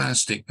wrapped in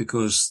plastic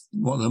because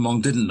what the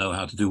Hmong didn't know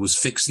how to do was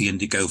fix the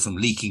indigo from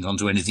leaking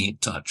onto anything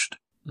it touched.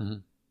 Mm-hmm.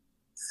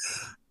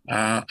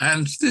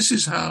 And this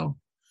is how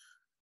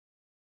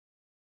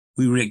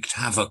we wreaked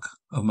havoc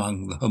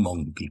among the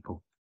Hmong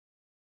people.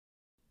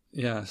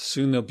 Yeah,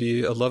 soon there'll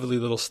be a lovely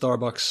little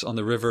Starbucks on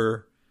the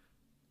river,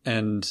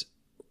 and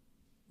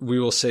we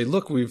will say,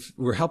 look,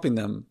 we're helping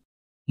them.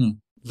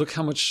 Look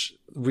how much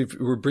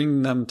we're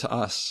bringing them to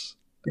us.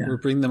 Yeah. We're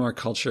bringing them our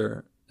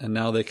culture, and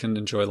now they can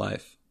enjoy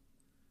life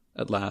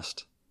at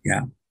last.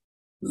 Yeah.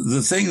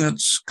 The thing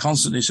that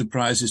constantly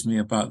surprises me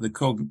about the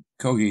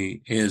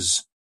Kogi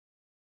is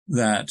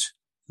that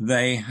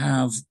they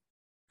have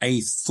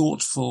a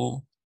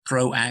thoughtful,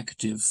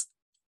 proactive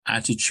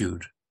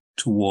attitude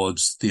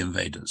towards the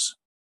invaders.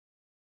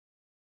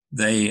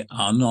 They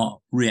are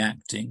not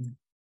reacting.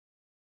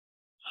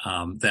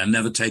 They're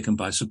never taken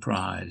by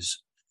surprise.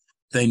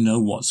 They know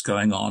what's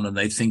going on and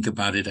they think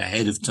about it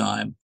ahead of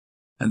time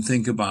and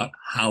think about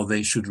how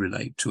they should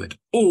relate to it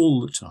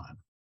all the time.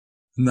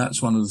 And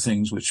that's one of the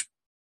things which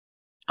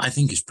I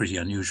think is pretty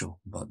unusual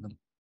about them.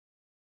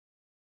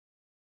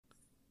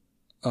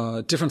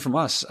 Different from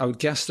us. I would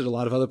guess that a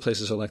lot of other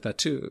places are like that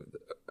too.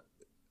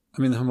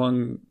 I mean, the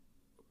Hmong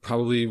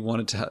probably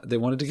wanted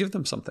to give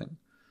them something.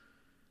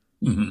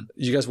 Mm-hmm.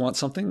 You guys want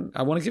something?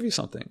 I want to give you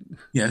something.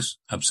 Yes,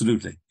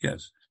 absolutely.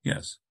 Yes.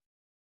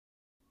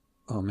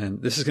 Oh man,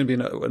 this is going to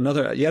be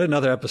yet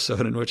another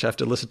episode in which I have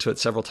to listen to it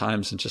several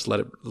times and just let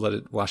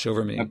it wash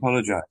over me. I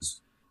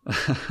apologize.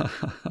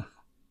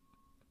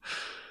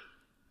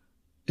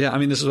 Yeah, I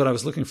mean, this is what I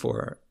was looking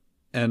for.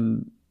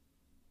 And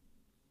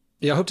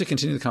yeah, I hope to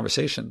continue the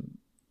conversation.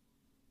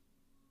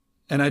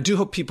 And I do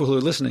hope people who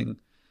are listening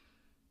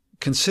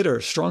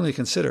strongly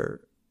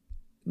consider,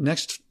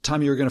 next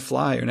time you're going to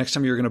fly or next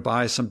time you're going to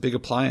buy some big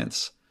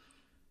appliance,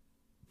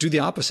 do the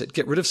opposite.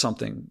 Get rid of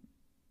something.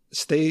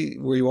 Stay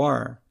where you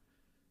are.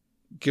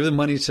 Give the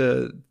money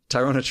to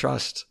Tyrona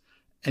Trust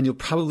and you'll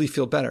probably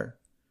feel better.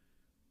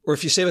 Or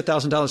if you save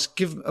 $1,000,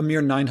 give a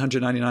mere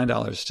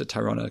 $999 to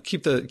Tyrona.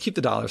 Keep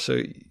the dollar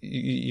so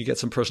you get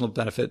some personal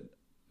benefit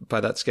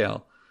by that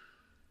scale.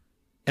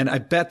 And I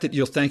bet that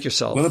you'll thank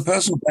yourself. Well, the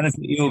personal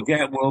benefit you'll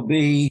get will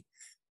be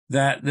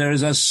that there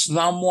is a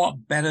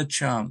somewhat better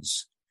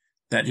chance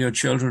that your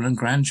children and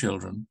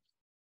grandchildren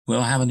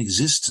will have an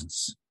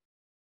existence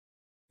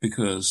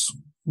because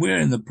we're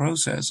in the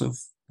process of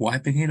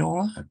wiping it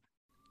all out.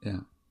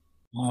 Yeah.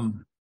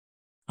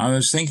 I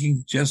was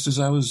thinking just as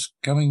I was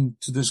coming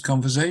to this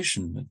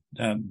conversation,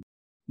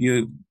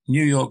 New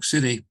York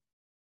City,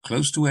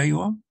 close to where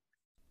you are,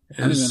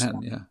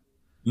 Manhattan,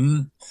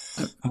 yeah.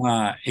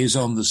 Is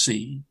on the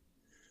sea.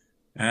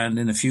 And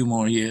in a few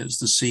more years,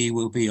 the sea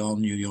will be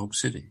on New York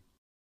City.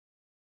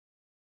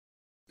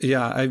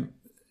 Yeah,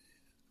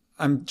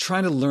 I'm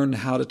trying to learn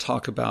how to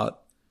talk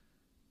about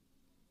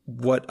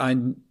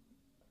the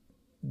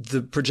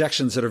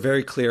projections that are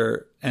very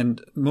clear.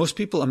 And most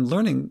people I'm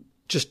learning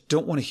just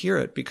don't want to hear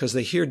it because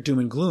they hear doom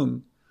and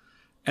gloom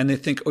and they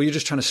think, oh, you're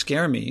just trying to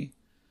scare me.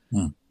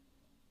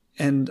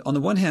 And on the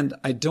one hand,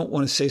 I don't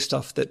want to say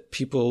stuff that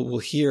people will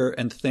hear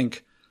and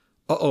think,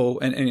 uh-oh,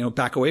 and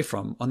back away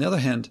from. On the other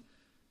hand,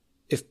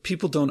 if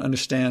people don't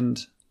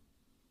understand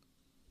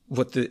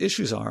what the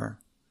issues are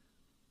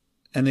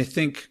and they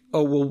think,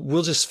 oh, well,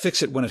 we'll just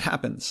fix it when it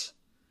happens,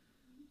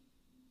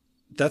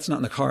 that's not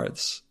in the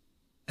cards.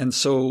 And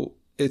so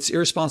it's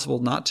irresponsible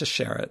not to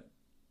share it.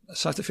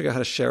 So I have to figure out how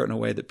to share it in a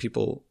way that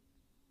people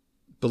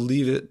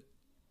believe it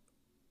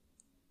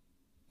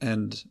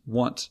and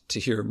want to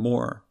hear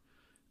more,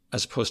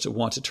 as opposed to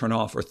want to turn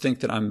off or think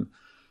that I'm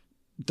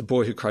the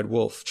boy who cried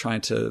wolf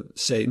trying to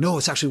say, no,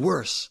 it's actually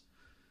worse.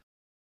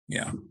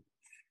 Yeah.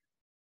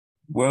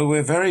 Well,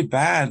 we're very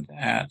bad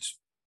at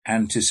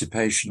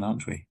anticipation,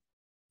 aren't we?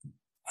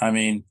 I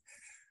mean,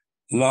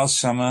 last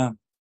summer,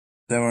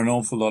 there were an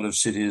awful lot of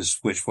cities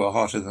which were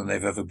hotter than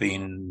they've ever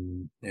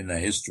been in their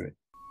history.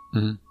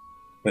 Mm-hmm.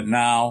 But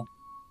now,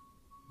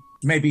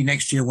 maybe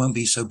next year won't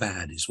be so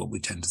bad, is what we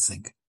tend to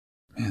think.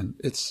 Man,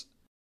 it's...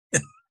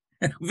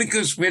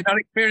 because we're not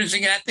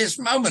experiencing it at this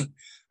moment.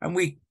 And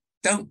we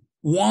don't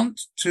want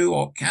to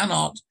or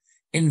cannot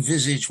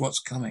envisage what's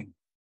coming.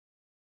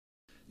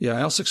 Yeah,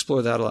 I also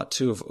explore that a lot,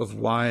 too, of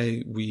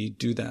why we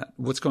do that.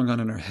 What's going on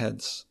in our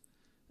heads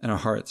and our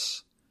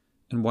hearts,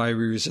 and why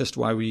we resist,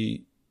 why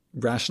we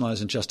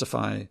rationalize and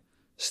justify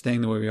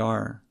staying the way we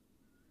are.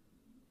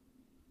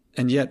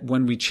 And yet,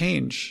 when we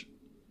change,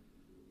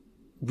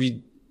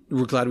 we're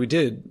glad we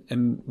did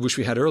and wish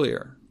we had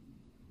earlier.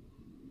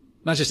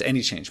 Not just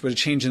any change, but a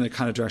change in the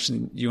kind of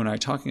direction you and I are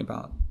talking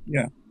about.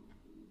 Yeah.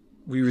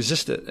 We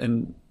resist it.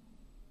 And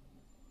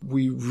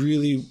we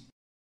really...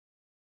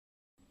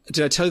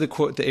 Did I tell you the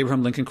quote, the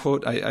Abraham Lincoln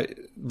quote?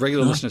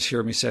 Regular listeners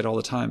hear me say it all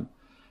the time.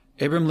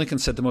 Abraham Lincoln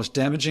said, the most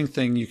damaging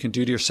thing you can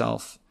do to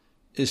yourself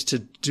is to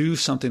do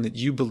something that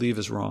you believe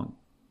is wrong.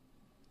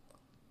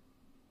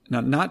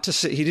 Now, not to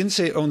say, he didn't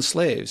say own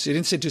slaves. He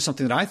didn't say do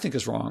something that I think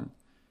is wrong.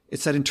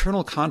 It's that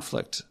internal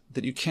conflict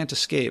that you can't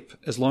escape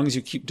as long as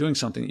you keep doing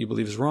something that you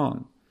believe is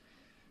wrong.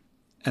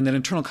 And that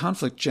internal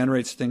conflict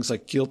generates things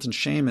like guilt and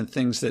shame and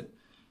things that,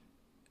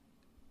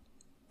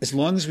 as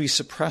long as we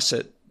suppress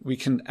it, we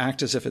can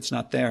act as if it's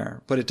not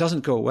there, but it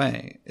doesn't go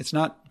away. It's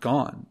not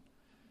gone.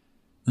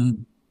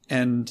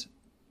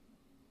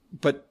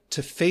 But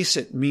to face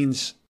it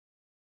means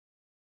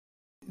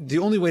the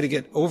only way to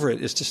get over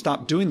it is to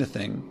stop doing the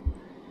thing.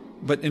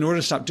 But in order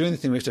to stop doing the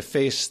thing, we have to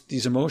face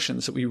these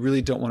emotions that we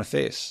really don't want to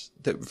face,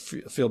 that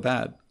feel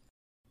bad.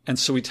 And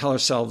so we tell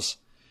ourselves,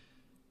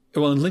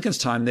 well, in Lincoln's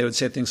time, they would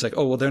say things like,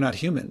 oh, well, they're not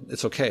human.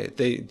 It's okay.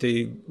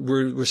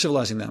 We're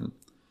civilizing them.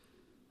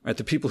 Right?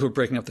 The people who are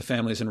breaking up the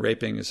families and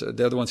raping,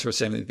 they're the ones who are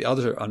saying that the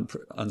others are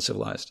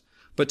uncivilized.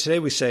 But today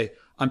we say,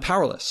 I'm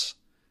powerless.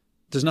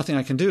 There's nothing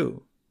I can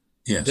do.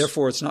 Yes.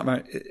 Therefore, it's not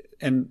my,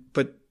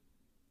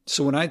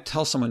 so when I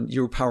tell someone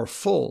you're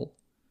powerful,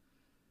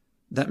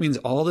 that means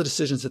all the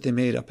decisions that they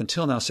made up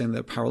until now saying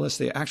they're powerless,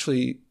 they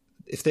actually,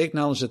 if they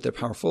acknowledge that they're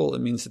powerful,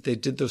 it means that they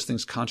did those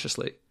things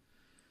consciously.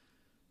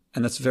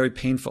 And that's very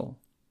painful.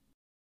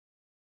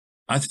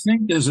 I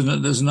think there's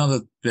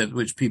another bit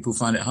which people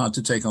find it hard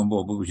to take on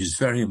board, but which is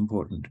very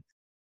important,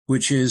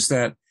 which is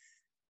that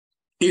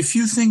if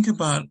you think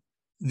about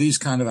these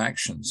kind of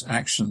actions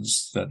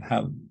that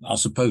are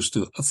supposed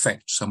to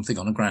affect something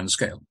on a grand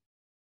scale,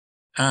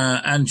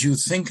 and you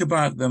think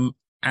about them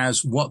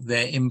as what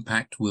their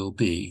impact will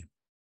be,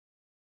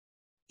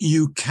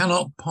 you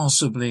cannot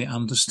possibly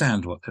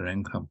understand what their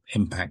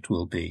impact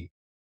will be.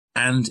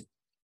 And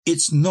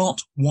it's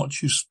not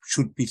what you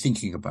should be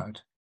thinking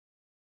about.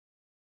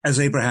 As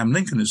Abraham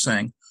Lincoln is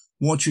saying,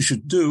 what you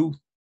should do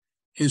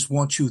is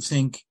what you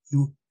think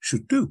you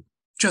should do.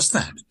 Just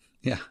that.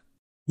 Yeah.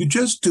 You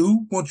just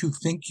do what you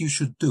think you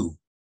should do.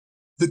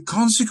 The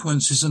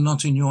consequences are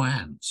not in your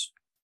hands.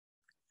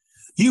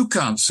 You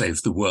can't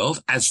save the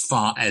world as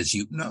far as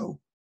you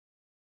know.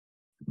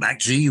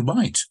 Actually, you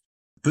might,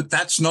 but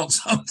that's not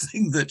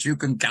something that you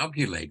can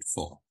calculate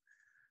for.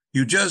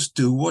 You just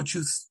do what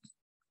you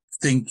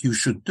think you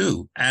should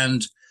do,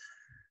 and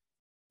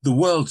the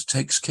world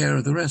takes care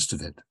of the rest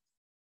of it.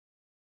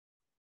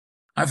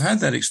 I've had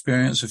that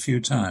experience a few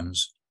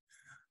times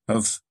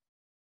of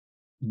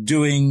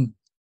doing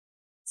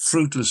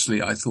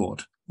fruitlessly, I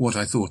thought, what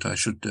I thought I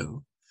should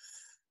do,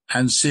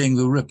 and seeing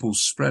the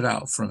ripples spread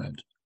out from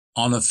it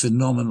on a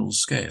phenomenal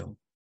scale.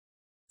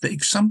 They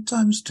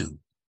sometimes do.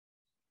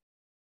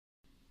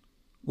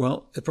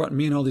 Well, it brought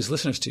me and all these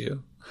listeners to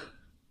you.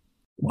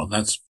 Well,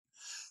 that's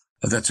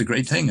a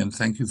great thing, and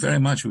thank you very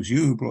much. It was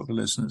you who brought the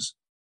listeners.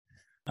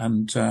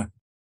 And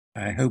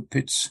I hope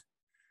it's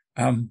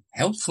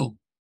helpful.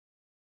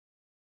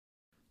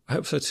 I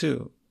hope so,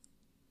 too.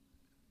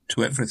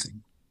 To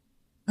everything.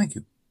 Thank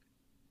you.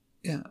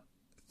 Yeah.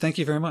 Thank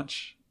you very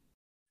much.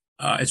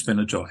 It's been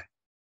a joy.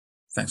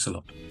 Thanks a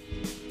lot.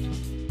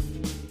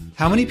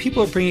 How many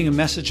people are bringing a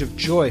message of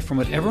joy from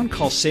what everyone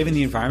calls saving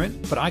the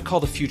environment, but I call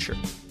the future?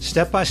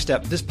 Step by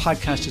step, this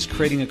podcast is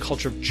creating a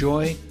culture of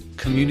joy,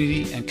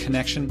 community, and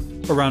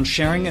connection around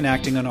sharing and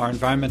acting on our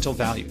environmental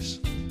values.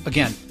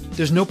 Again,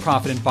 there's no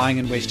profit in buying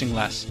and wasting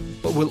less,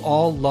 but we'll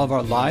all love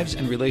our lives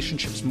and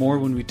relationships more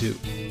when we do.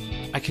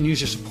 I can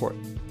use your support.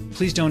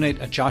 Please donate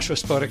at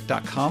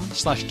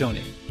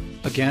joshuaspodek.com/donate.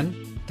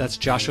 Again, that's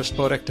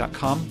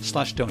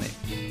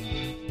joshuaspodek.com/donate.